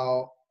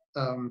allow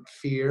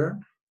fear,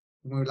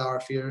 when we allow our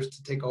fears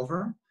to take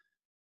over,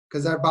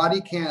 because our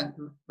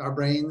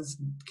brains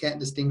can't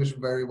distinguish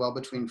very well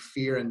between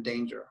fear and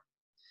danger.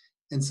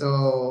 And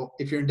so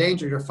if you're in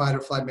danger, your fight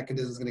or flight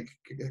mechanism is going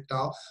to get kicked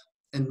off,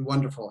 and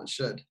wonderful, it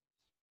should.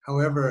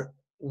 However,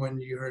 when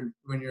you're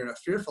in a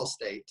fearful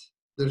state,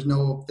 there's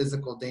no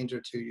physical danger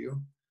to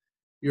you.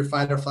 Your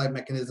fight or flight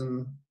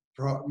mechanism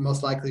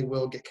most likely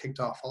will get kicked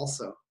off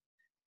also.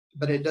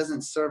 but it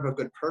doesn't serve a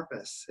good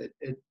purpose.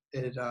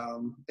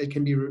 It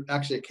can be,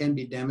 actually it can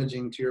be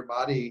damaging to your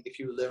body if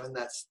you live in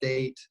that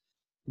state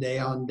day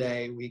on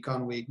day, week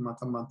on week, month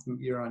on month,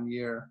 year on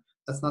year.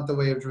 That's not the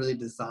way it was really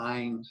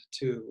designed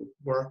to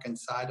work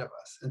inside of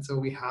us. And so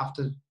we have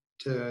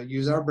to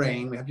use our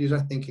brain, we have to use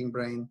our thinking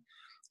brain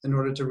in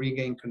order to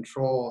regain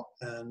control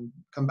and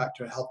come back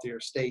to a healthier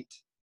state,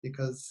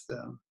 because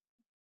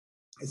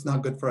it's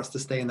not good for us to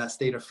stay in that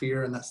state of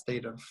fear and that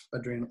state of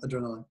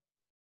adrenaline.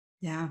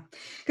 Yeah,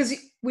 because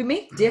we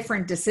make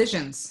different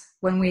decisions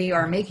when we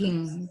are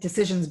making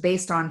decisions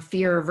based on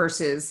fear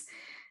versus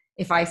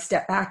if I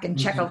step back and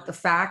check out the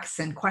facts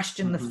and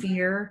question the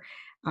fear.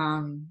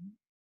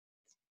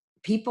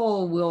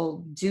 People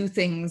will do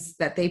things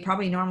that they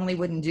probably normally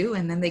wouldn't do,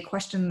 and then they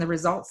question the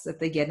results that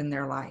they get in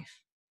their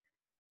life.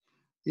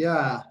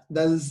 Yeah,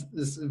 that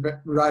is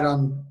right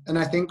on. And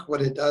I think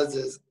what it does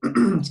is,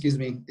 excuse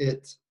me,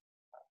 it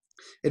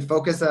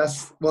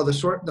focuses, well,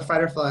 the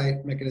fight or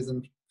flight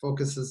mechanism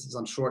focuses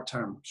on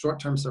short-term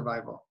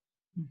survival.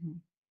 Mm-hmm.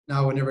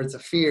 Now, whenever it's a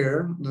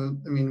fear,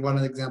 I mean, one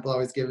of the examples I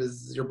always give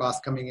is your boss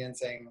coming in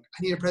saying,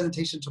 I need a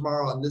presentation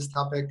tomorrow on this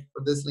topic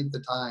for this length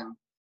of time.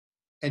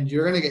 And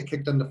you're going to get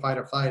kicked into fight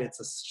or flight. It's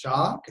a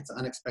shock. It's an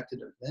unexpected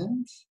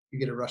event. You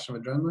get a rush of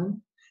adrenaline.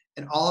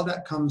 And all of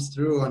that comes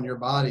through on your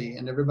body,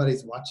 and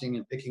everybody's watching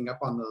and picking up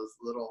on those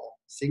little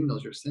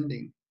signals you're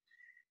sending.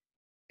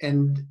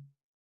 And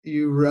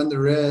you run the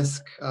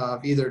risk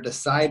of either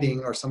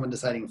deciding or someone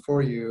deciding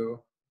for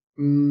you,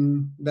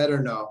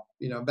 better no,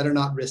 better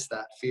not risk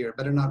that fear,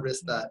 better not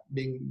risk that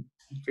being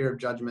fear of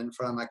judgment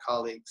from my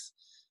colleagues.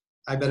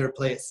 I better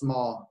play it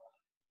small.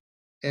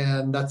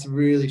 And that's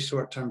really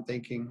short-term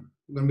thinking.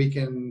 When we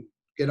can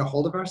get a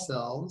hold of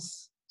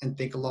ourselves and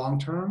think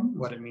long-term,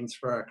 what it means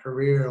for our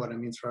career, what it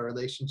means for our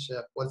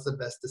relationship, what's the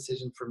best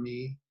decision for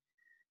me,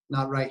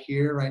 not right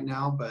here, right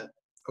now, but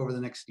over the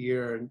next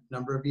year,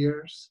 number of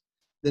years,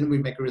 then we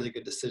make really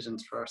good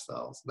decisions for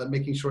ourselves. But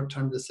making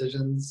short-term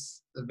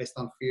decisions based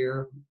on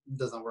fear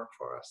doesn't work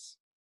for us.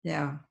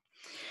 Yeah.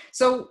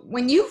 So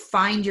when you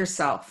find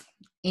yourself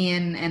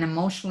in an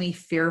emotionally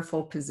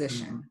fearful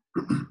position,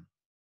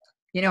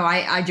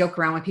 I joke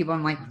around with people.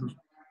 I'm like,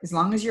 as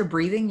long as you're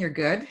breathing, you're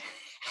good.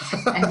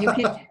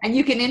 and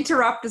you can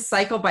interrupt the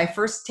cycle by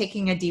first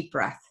taking a deep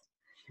breath.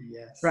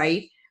 Yes.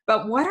 Right?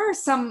 But what are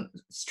some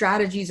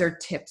strategies or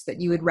tips that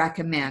you would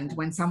recommend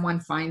when someone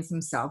finds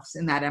themselves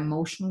in that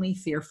emotionally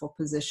fearful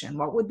position?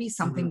 What would be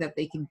something that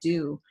they can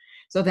do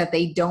so that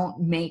they don't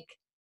make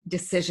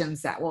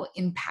decisions that will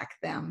impact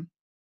them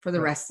for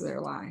the rest of their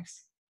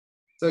lives?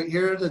 So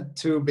here are the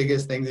two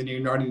biggest things, and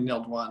you already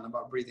nailed one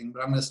about breathing,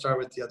 but I'm going to start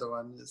with the other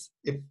one. Is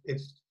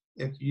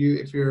if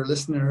your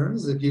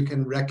listeners, if you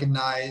can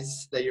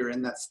recognize that you're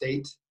in that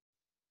state,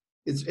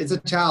 it's a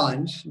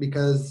challenge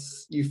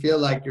because you feel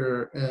like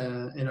you're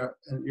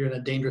in a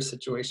dangerous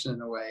situation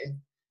in a way,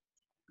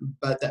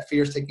 but that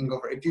fear is taking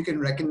over. If you can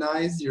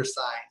recognize your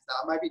signs,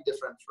 now it might be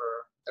different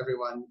for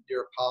everyone.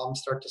 Your palms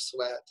start to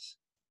sweat,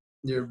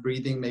 your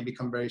breathing may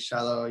become very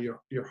shallow,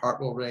 your heart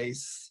will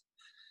race,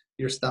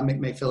 your stomach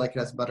may feel like it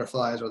has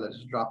butterflies or that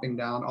it's dropping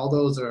down. All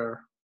those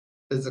are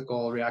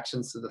physical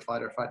reactions to the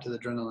fight or flight, to the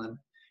adrenaline.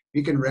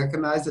 You can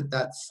recognize that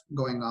that's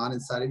going on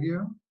inside of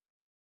you.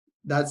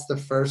 That's the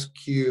first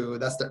cue.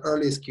 That's the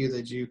earliest cue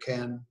that you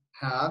can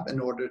have in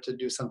order to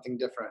do something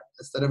different.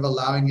 Instead of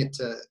allowing it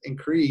to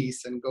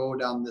increase and go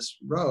down this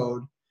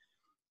road,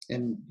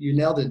 and you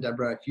nailed it,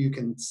 Deborah, if you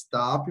can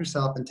stop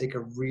yourself and take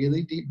a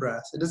really deep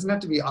breath. It doesn't have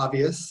to be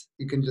obvious.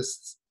 You can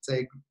just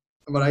say,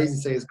 what I usually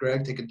say is,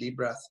 Greg, take a deep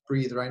breath,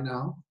 breathe right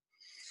now.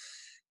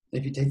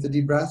 If you take the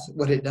deep breath,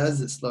 what it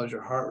does, it slows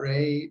your heart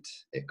rate,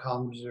 it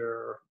calms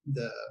your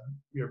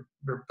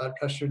blood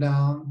pressure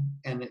down,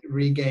 and it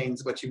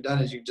regains. What you've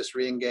done is you've just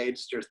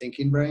re-engaged your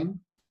thinking brain,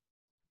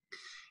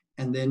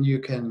 and then you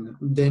can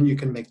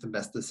make the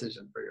best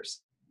decision for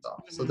yourself.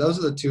 So those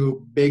are the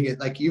two big,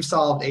 like you've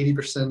solved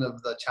 80% of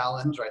the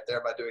challenge right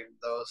there by doing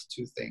those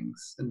two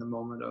things in the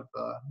moment of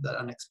that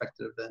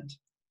unexpected event.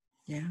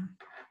 Yeah.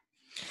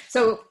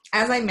 So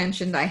as I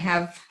mentioned, I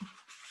have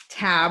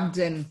tabbed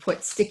and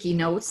put sticky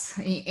notes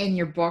in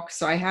your book.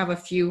 So I have a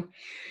few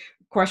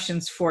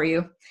questions for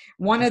you.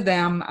 One of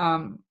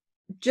them,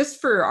 just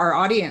for our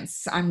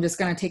audience, I'm just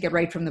going to take it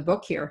right from the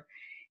book here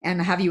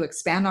and have you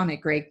expand on it,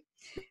 Greg.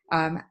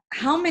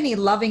 How many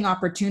loving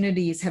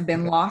opportunities have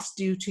been lost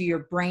due to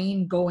your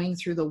brain going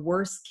through the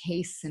worst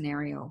case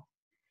scenario?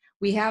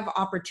 We have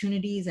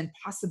opportunities and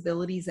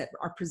possibilities that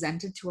are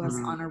presented to us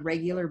on a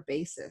regular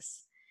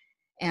basis.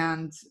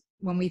 And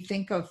when we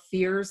think of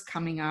fears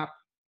coming up,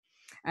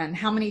 and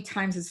how many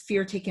times has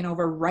fear taken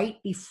over right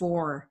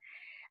before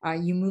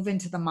you move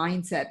into the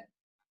mindset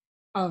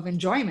of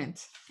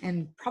enjoyment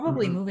and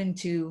probably move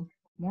into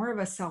more of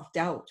a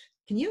self-doubt?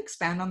 Can you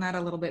expand on that a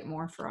little bit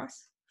more for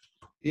us?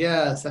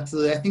 Yes,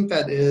 absolutely. I think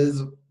that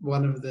is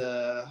one of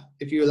the,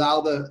 if you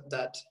allow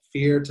that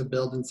fear to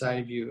build inside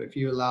of you, if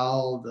you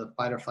allow the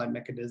fight or flight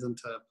mechanism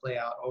to play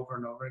out over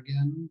and over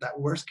again, that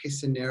worst case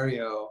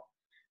scenario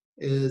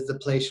is the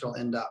place you'll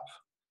end up.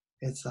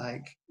 it's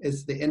like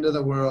it's the end of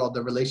the world,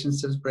 the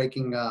relationship's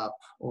breaking up,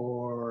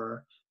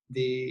 or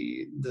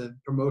the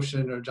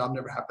promotion or job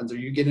never happens, or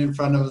you get in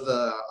front of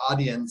the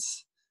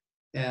audience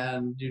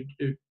and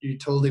you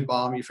totally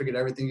bomb, you forget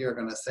everything you're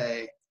going to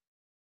say.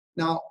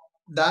 Now,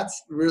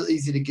 that's really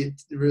easy to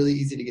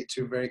get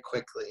to very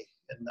quickly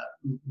in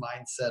that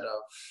mindset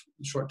of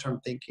short-term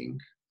thinking.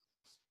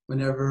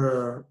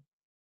 Whenever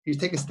you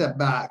take a step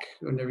back,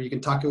 whenever you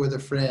can talk it with a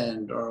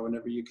friend, or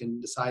whenever you can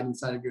decide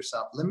inside of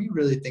yourself, let me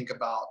really think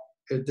about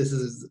if this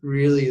is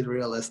really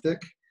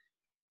realistic,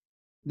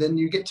 then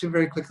you get to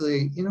very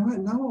quickly, you know what,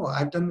 no,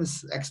 I've done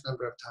this X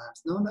number of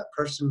times. No, that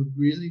person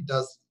really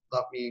does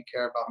love me and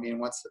care about me and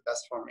wants the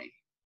best for me.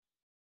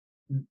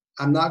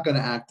 I'm not going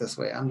to act this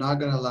way. I'm not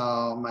going to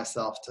allow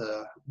myself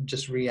to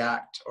just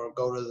react or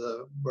go to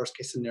the worst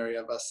case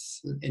scenario of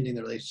us ending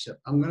the relationship.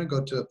 I'm going to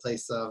go to a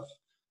place of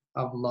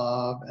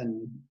love,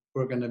 and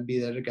we're going to be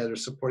there together,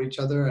 support each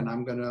other, and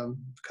I'm going to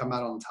come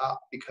out on top,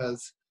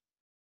 because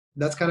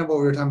that's kind of what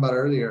we were talking about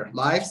earlier.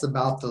 Life's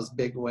about those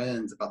big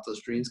wins, about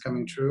those dreams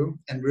coming true,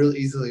 and real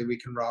easily we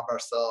can rob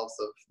ourselves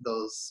of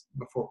those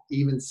before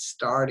even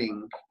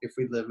starting if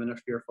we live in a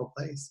fearful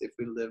place, if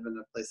we live in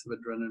a place of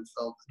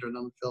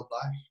adrenaline-filled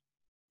life.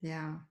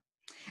 Yeah.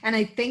 And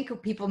I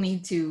think people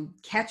need to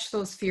catch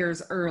those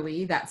fears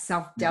early, that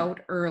self-doubt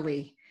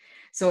early,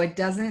 so it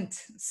doesn't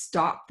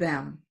stop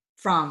them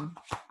from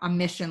a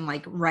mission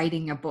like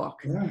writing a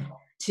book,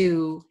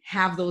 to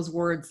have those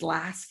words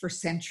last for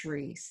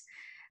centuries,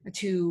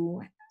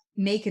 to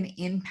make an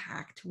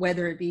impact,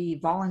 whether it be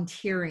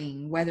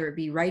volunteering, whether it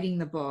be writing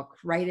the book,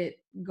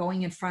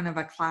 going in front of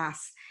a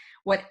class,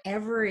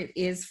 whatever it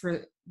is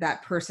for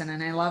that person.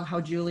 And I love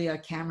how Julia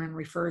Cameron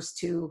refers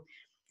to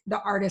the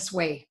artist's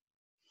way,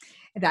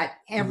 that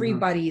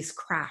everybody's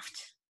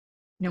craft,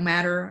 no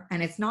matter,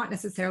 and it's not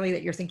necessarily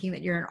that you're thinking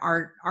that you're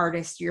an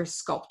artist, you're a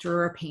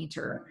sculptor or a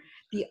painter.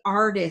 The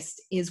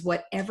artist is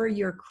whatever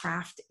your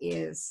craft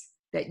is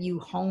that you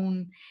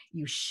hone,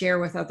 you share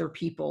with other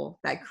people,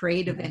 that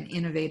creative and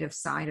innovative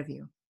side of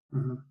you.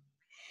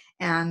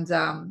 And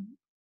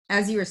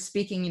as you were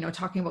speaking,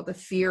 talking about the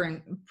fear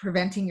and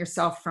preventing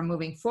yourself from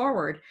moving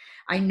forward,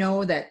 I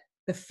know that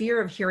the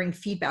fear of hearing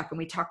feedback, and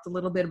we talked a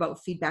little bit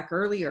about feedback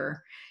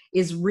earlier,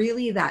 is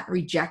really that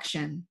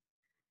rejection.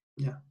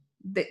 Yeah.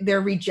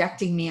 They're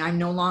rejecting me. I'm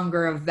no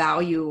longer of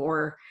value,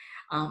 or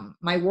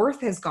my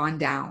worth has gone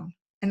down.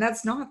 And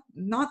that's not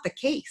the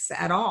case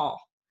at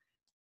all.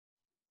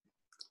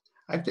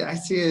 I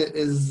see it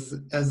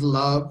as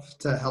love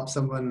to help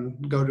someone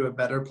go to a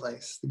better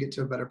place, to get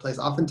to a better place.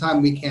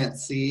 Oftentimes we can't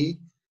see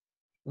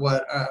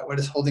what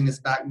is holding us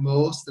back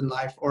most in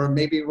life, or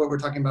maybe what we're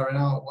talking about right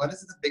now. What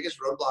is the biggest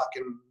roadblock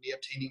in me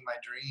obtaining my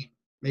dream?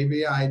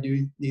 Maybe I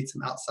do need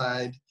some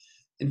outside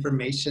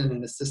information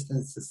and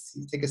assistance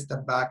to take a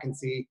step back and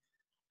see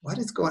what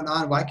is going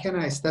on. Why can't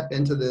I step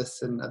into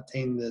this and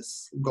obtain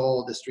this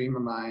goal, this dream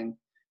of mine?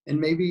 And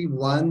maybe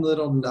one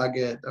little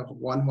nugget of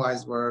one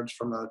wise word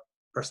from a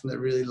person that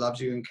really loves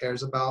you and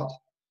cares about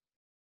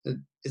it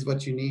is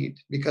what you need.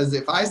 Because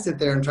if I sit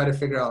there and try to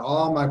figure out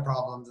all my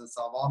problems and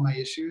solve all my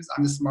issues,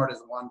 I'm as smart as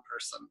one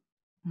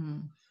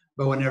person.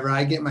 But whenever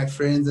I get my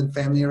friends and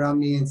family around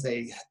me and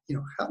say,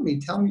 help me,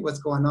 tell me what's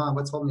going on,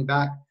 what's holding me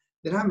back,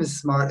 then I'm as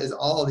smart as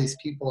all these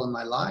people in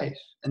my life.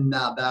 And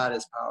now that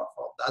is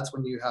powerful. That's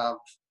when you have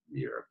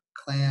your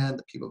clan,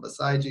 the people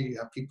beside you, you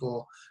have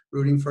people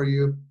rooting for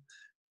you,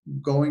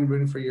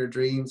 rooting for your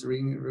dreams,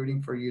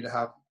 rooting for you to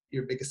have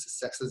your biggest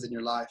successes in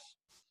your life.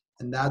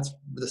 And that's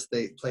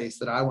the place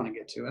that I want to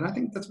get to. And I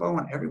think that's what I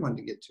want everyone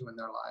to get to in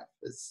their life,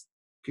 is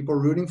people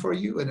rooting for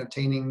you and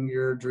obtaining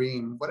your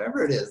dream,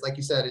 whatever it is. Like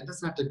you said, it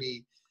doesn't have to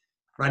be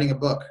writing a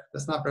book.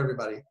 That's not for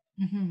everybody.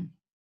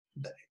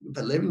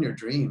 But living your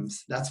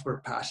dreams, that's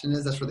where passion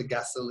is. That's where the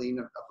gasoline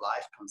of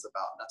life comes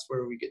about. That's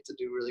where we get to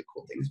do really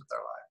cool things with our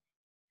life.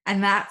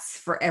 And that's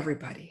for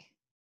everybody.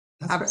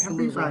 That's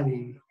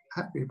Absolutely.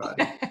 For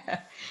everybody.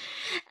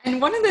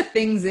 And one of the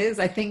things is,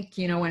 I think,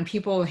 when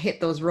people hit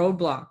those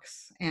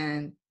roadblocks,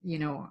 and,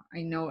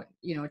 I know,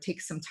 it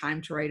takes some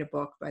time to write a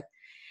book, but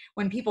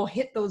when people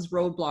hit those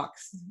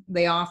roadblocks,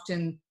 they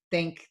often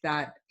think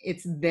that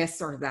it's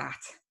this or that.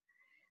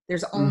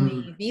 There's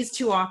only these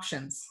two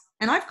options.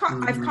 And I've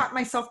caught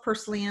myself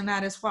personally in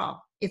that as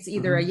well. It's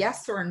either a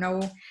yes or a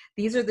no.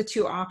 These are the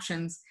two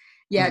options.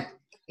 Yet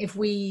if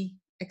we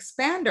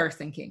expand our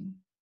thinking,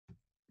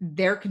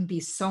 there can be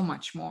so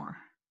much more.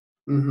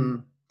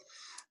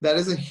 That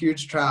is a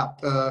huge trap.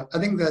 I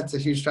think that's a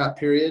huge trap,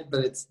 period,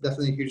 but it's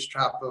definitely a huge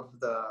trap of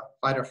the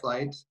fight or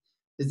flight.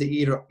 Is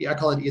I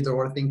call it either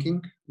or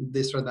thinking,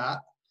 this or that.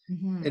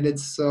 And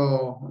it's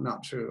so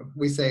not true.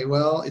 We say,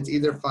 well, it's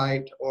either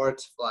fight or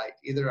it's flight.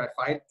 Either I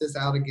fight this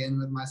out again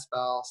with my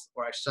spouse,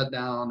 or I shut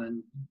down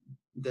and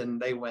then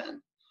they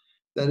win.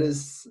 That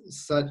is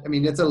it's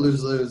a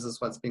lose-lose is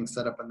what's being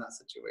set up in that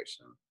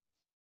situation.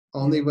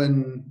 Only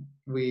when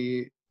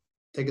we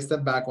take a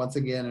step back once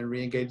again and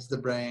re-engage the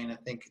brain and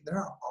think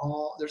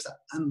there's an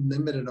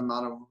unlimited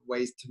amount of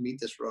ways to meet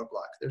this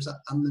roadblock. There's an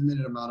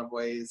unlimited amount of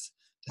ways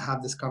to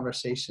have this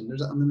conversation.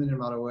 There's an unlimited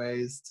amount of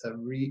ways to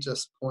reach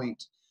this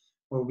point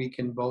where we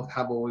can both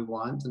have what we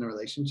want in a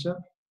relationship.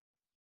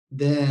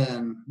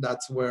 Then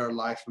that's where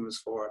life moves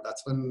forward.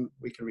 That's when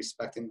we can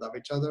respect and love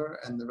each other,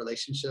 and the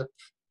relationship,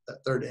 that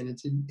third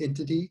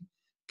entity,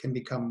 can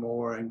become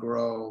more and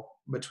grow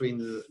between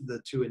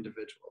the two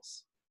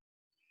individuals.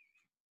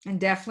 And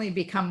definitely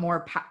become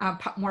more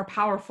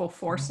powerful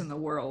force in the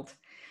world,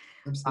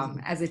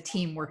 as a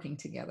team working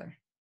together.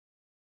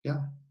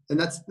 Yeah. And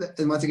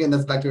once again,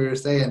 that's back to what you were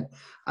saying.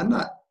 I'm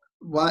not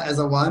as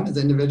an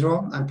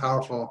individual, I'm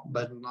powerful,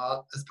 but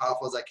not as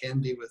powerful as I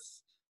can be with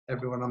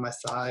everyone on my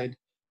side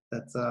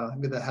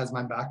that has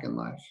my back in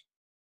life.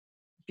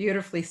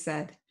 Beautifully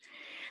said.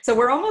 So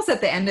we're almost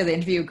at the end of the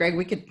interview, Greg.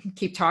 We could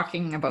keep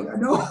talking about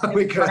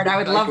we could. I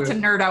would love to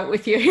nerd out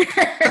with you here.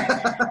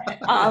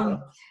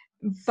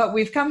 But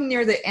we've come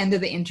near the end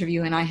of the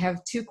interview, and I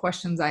have two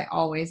questions I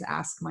always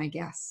ask my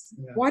guests.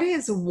 Yeah. What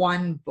is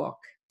one book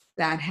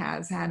that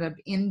has had an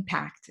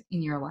impact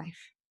in your life?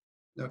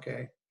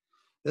 Okay.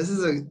 I'm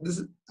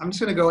just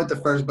going to go with the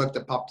first book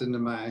that popped into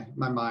my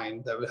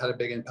mind that had a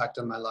big impact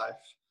on my life.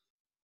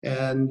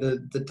 And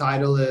the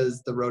title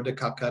is The Road to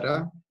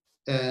Calcutta.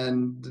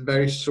 And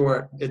very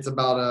short, it's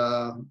about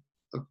a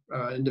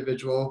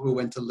individual who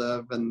went to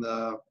live in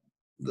the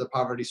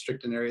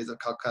poverty-stricken areas of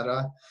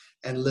Calcutta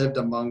and lived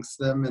amongst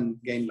them and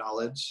gained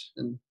knowledge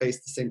and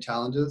faced the same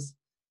challenges.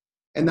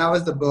 And that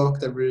was the book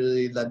that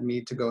really led me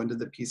to go into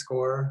the Peace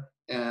Corps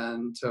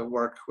and to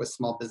work with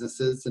small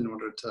businesses in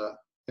order to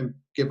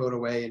give it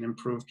away and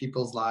improve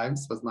people's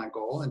lives was my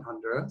goal in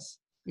Honduras.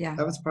 Yeah,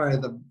 that was probably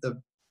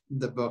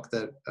the book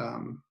that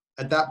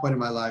at that point in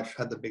my life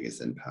had the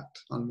biggest impact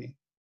on me.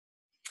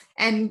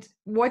 And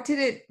what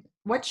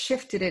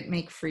shift did it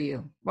make for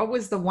you? What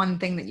was the one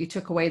thing that you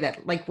took away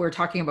that, like we're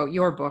talking about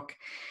your book,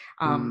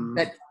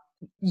 that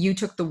you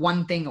took the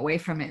one thing away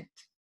from it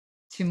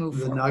to move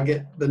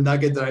forward? The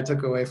nugget that I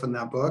took away from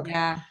that book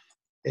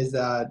is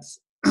that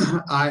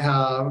I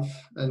have,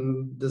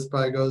 and this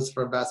probably goes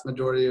for a vast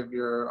majority of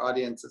your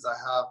audience,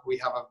 we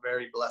have a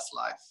very blessed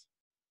life.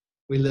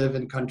 We live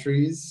in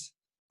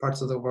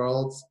parts of the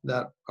world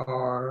that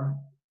are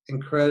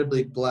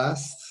incredibly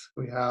blessed.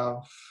 We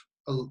have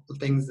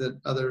things that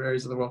other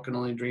areas of the world can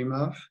only dream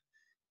of.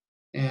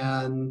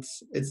 And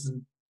it's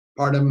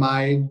part of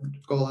my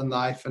goal in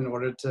life in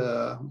order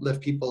to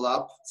lift people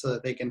up so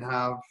that they can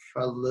have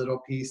a little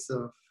piece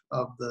of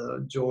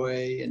the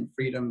joy and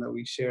freedom that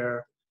we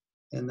share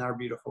in our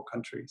beautiful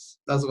countries.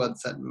 That's what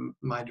set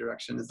my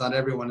direction, is not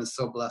everyone is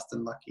so blessed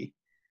and lucky.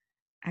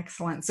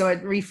 Excellent. So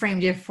it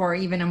reframed you for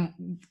even a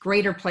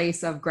greater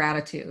place of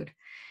gratitude,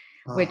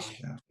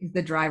 which is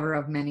the driver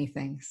of many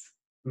things.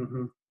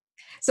 Mm-hmm.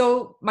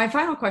 So my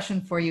final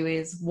question for you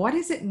is, what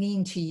does it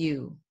mean to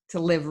you to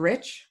live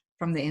rich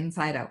from the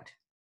inside out?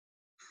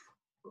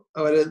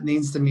 What it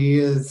means to me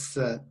is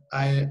that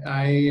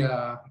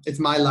it's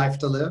my life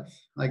to live.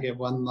 I get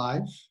one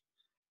life,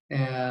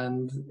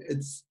 and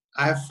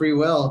I have free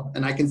will,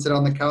 and I can sit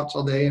on the couch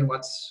all day and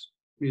watch,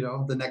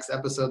 the next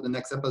episode,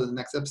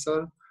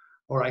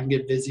 or I can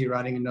get busy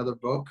writing another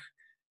book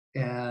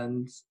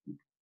and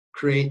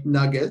create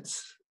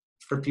nuggets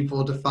for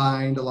people to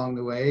find along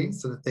the way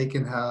so that they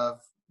can have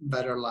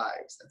better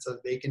lives, and so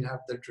they can have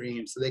their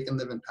dreams, so they can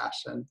live in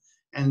passion,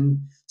 and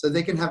so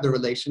they can have the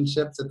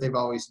relationships that they've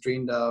always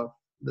dreamed of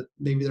that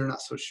maybe they're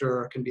not so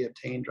sure can be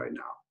obtained right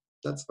now.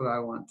 That's what I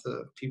want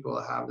people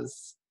to have,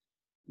 is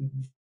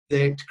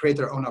they to create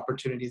their own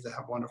opportunities to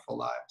have wonderful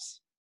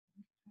lives.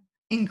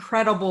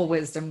 Incredible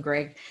wisdom,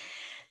 Greg.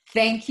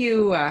 Thank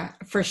you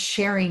for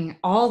sharing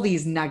all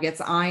these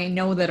nuggets. I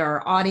know that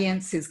our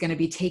audience is going to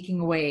be taking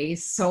away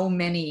so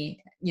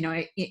many.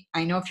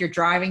 I know if you're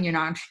driving, you're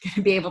not going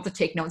to be able to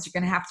take notes. You're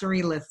going to have to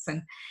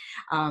re-listen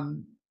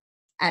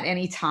at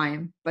any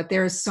time. But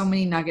there's so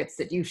many nuggets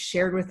that you've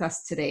shared with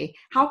us today.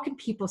 How can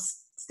people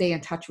stay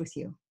in touch with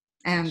you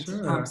and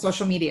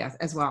social media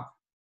as well?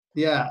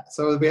 Yeah,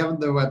 so we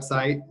have the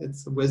website.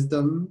 It's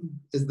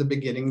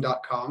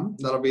wisdomisthebeginning.com.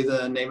 That'll be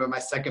the name of my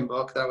second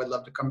book that I would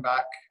love to come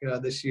back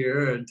this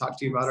year and talk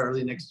to you about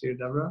early next year,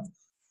 Deborah.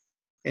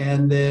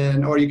 And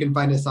then, or you can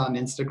find us on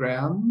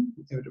Instagram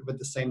with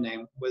the same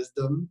name,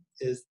 Wisdom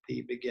is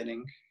the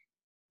Beginning.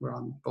 We're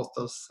on both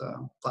those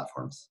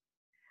platforms.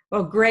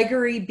 Well,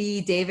 Gregory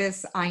B.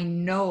 Davis, I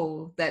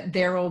know that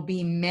there will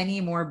be many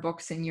more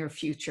books in your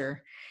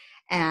future.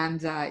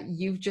 And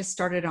you've just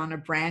started on a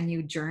brand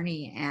new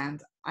journey,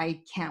 and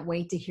I can't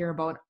wait to hear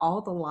about all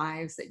the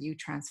lives that you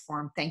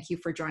transform. Thank you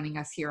for joining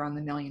us here on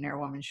the Millionaire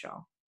Woman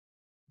Show.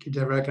 Thank you,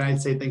 Deborah. Can I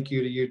say thank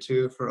you to you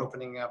too for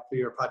opening up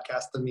your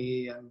podcast to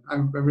me? And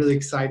I'm really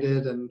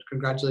excited, and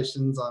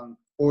congratulations on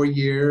 4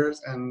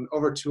 years and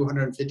over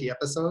 250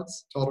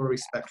 episodes. Total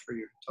respect for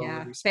you.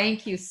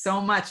 Thank you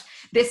so much.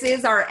 This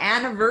is our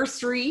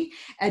anniversary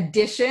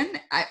edition,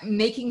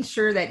 making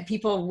sure that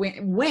people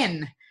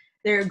win.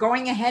 They're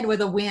going ahead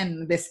with a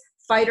win, this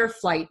fight or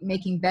flight,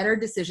 making better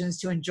decisions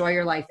to enjoy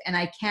your life. And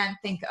I can't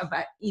think of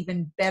an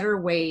even better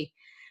way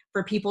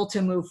for people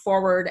to move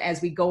forward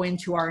as we go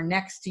into our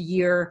next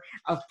year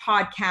of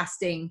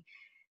podcasting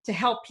to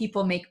help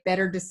people make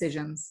better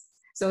decisions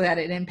so that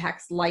it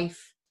impacts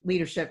life,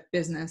 leadership,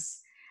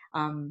 business,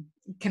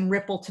 can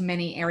ripple to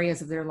many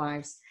areas of their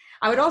lives.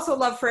 I would also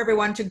love for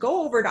everyone to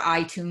go over to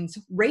iTunes,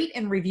 rate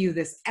and review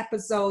this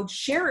episode,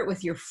 share it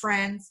with your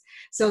friends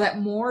so that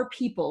more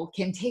people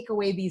can take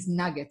away these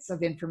nuggets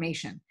of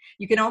information.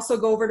 You can also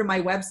go over to my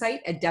website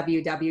at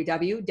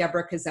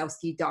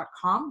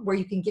www.deborahkozowski.com, where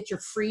you can get your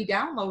free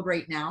download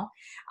right now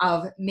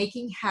of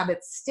Making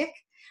Habits Stick,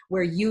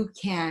 where you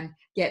can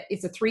get,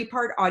 it's a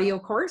 3-part audio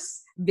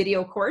course,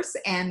 video course,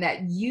 and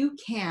that you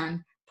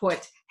can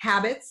put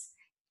habits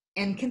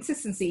and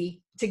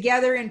consistency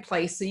together in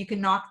place so you can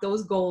knock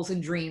those goals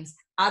and dreams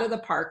out of the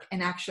park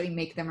and actually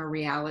make them a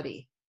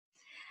reality.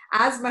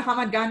 As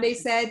Muhammad Gandhi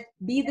said,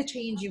 be the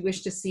change you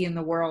wish to see in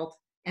the world.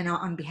 And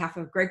on behalf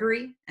of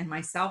Gregory and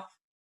myself,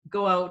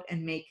 go out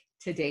and make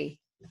today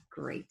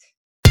great.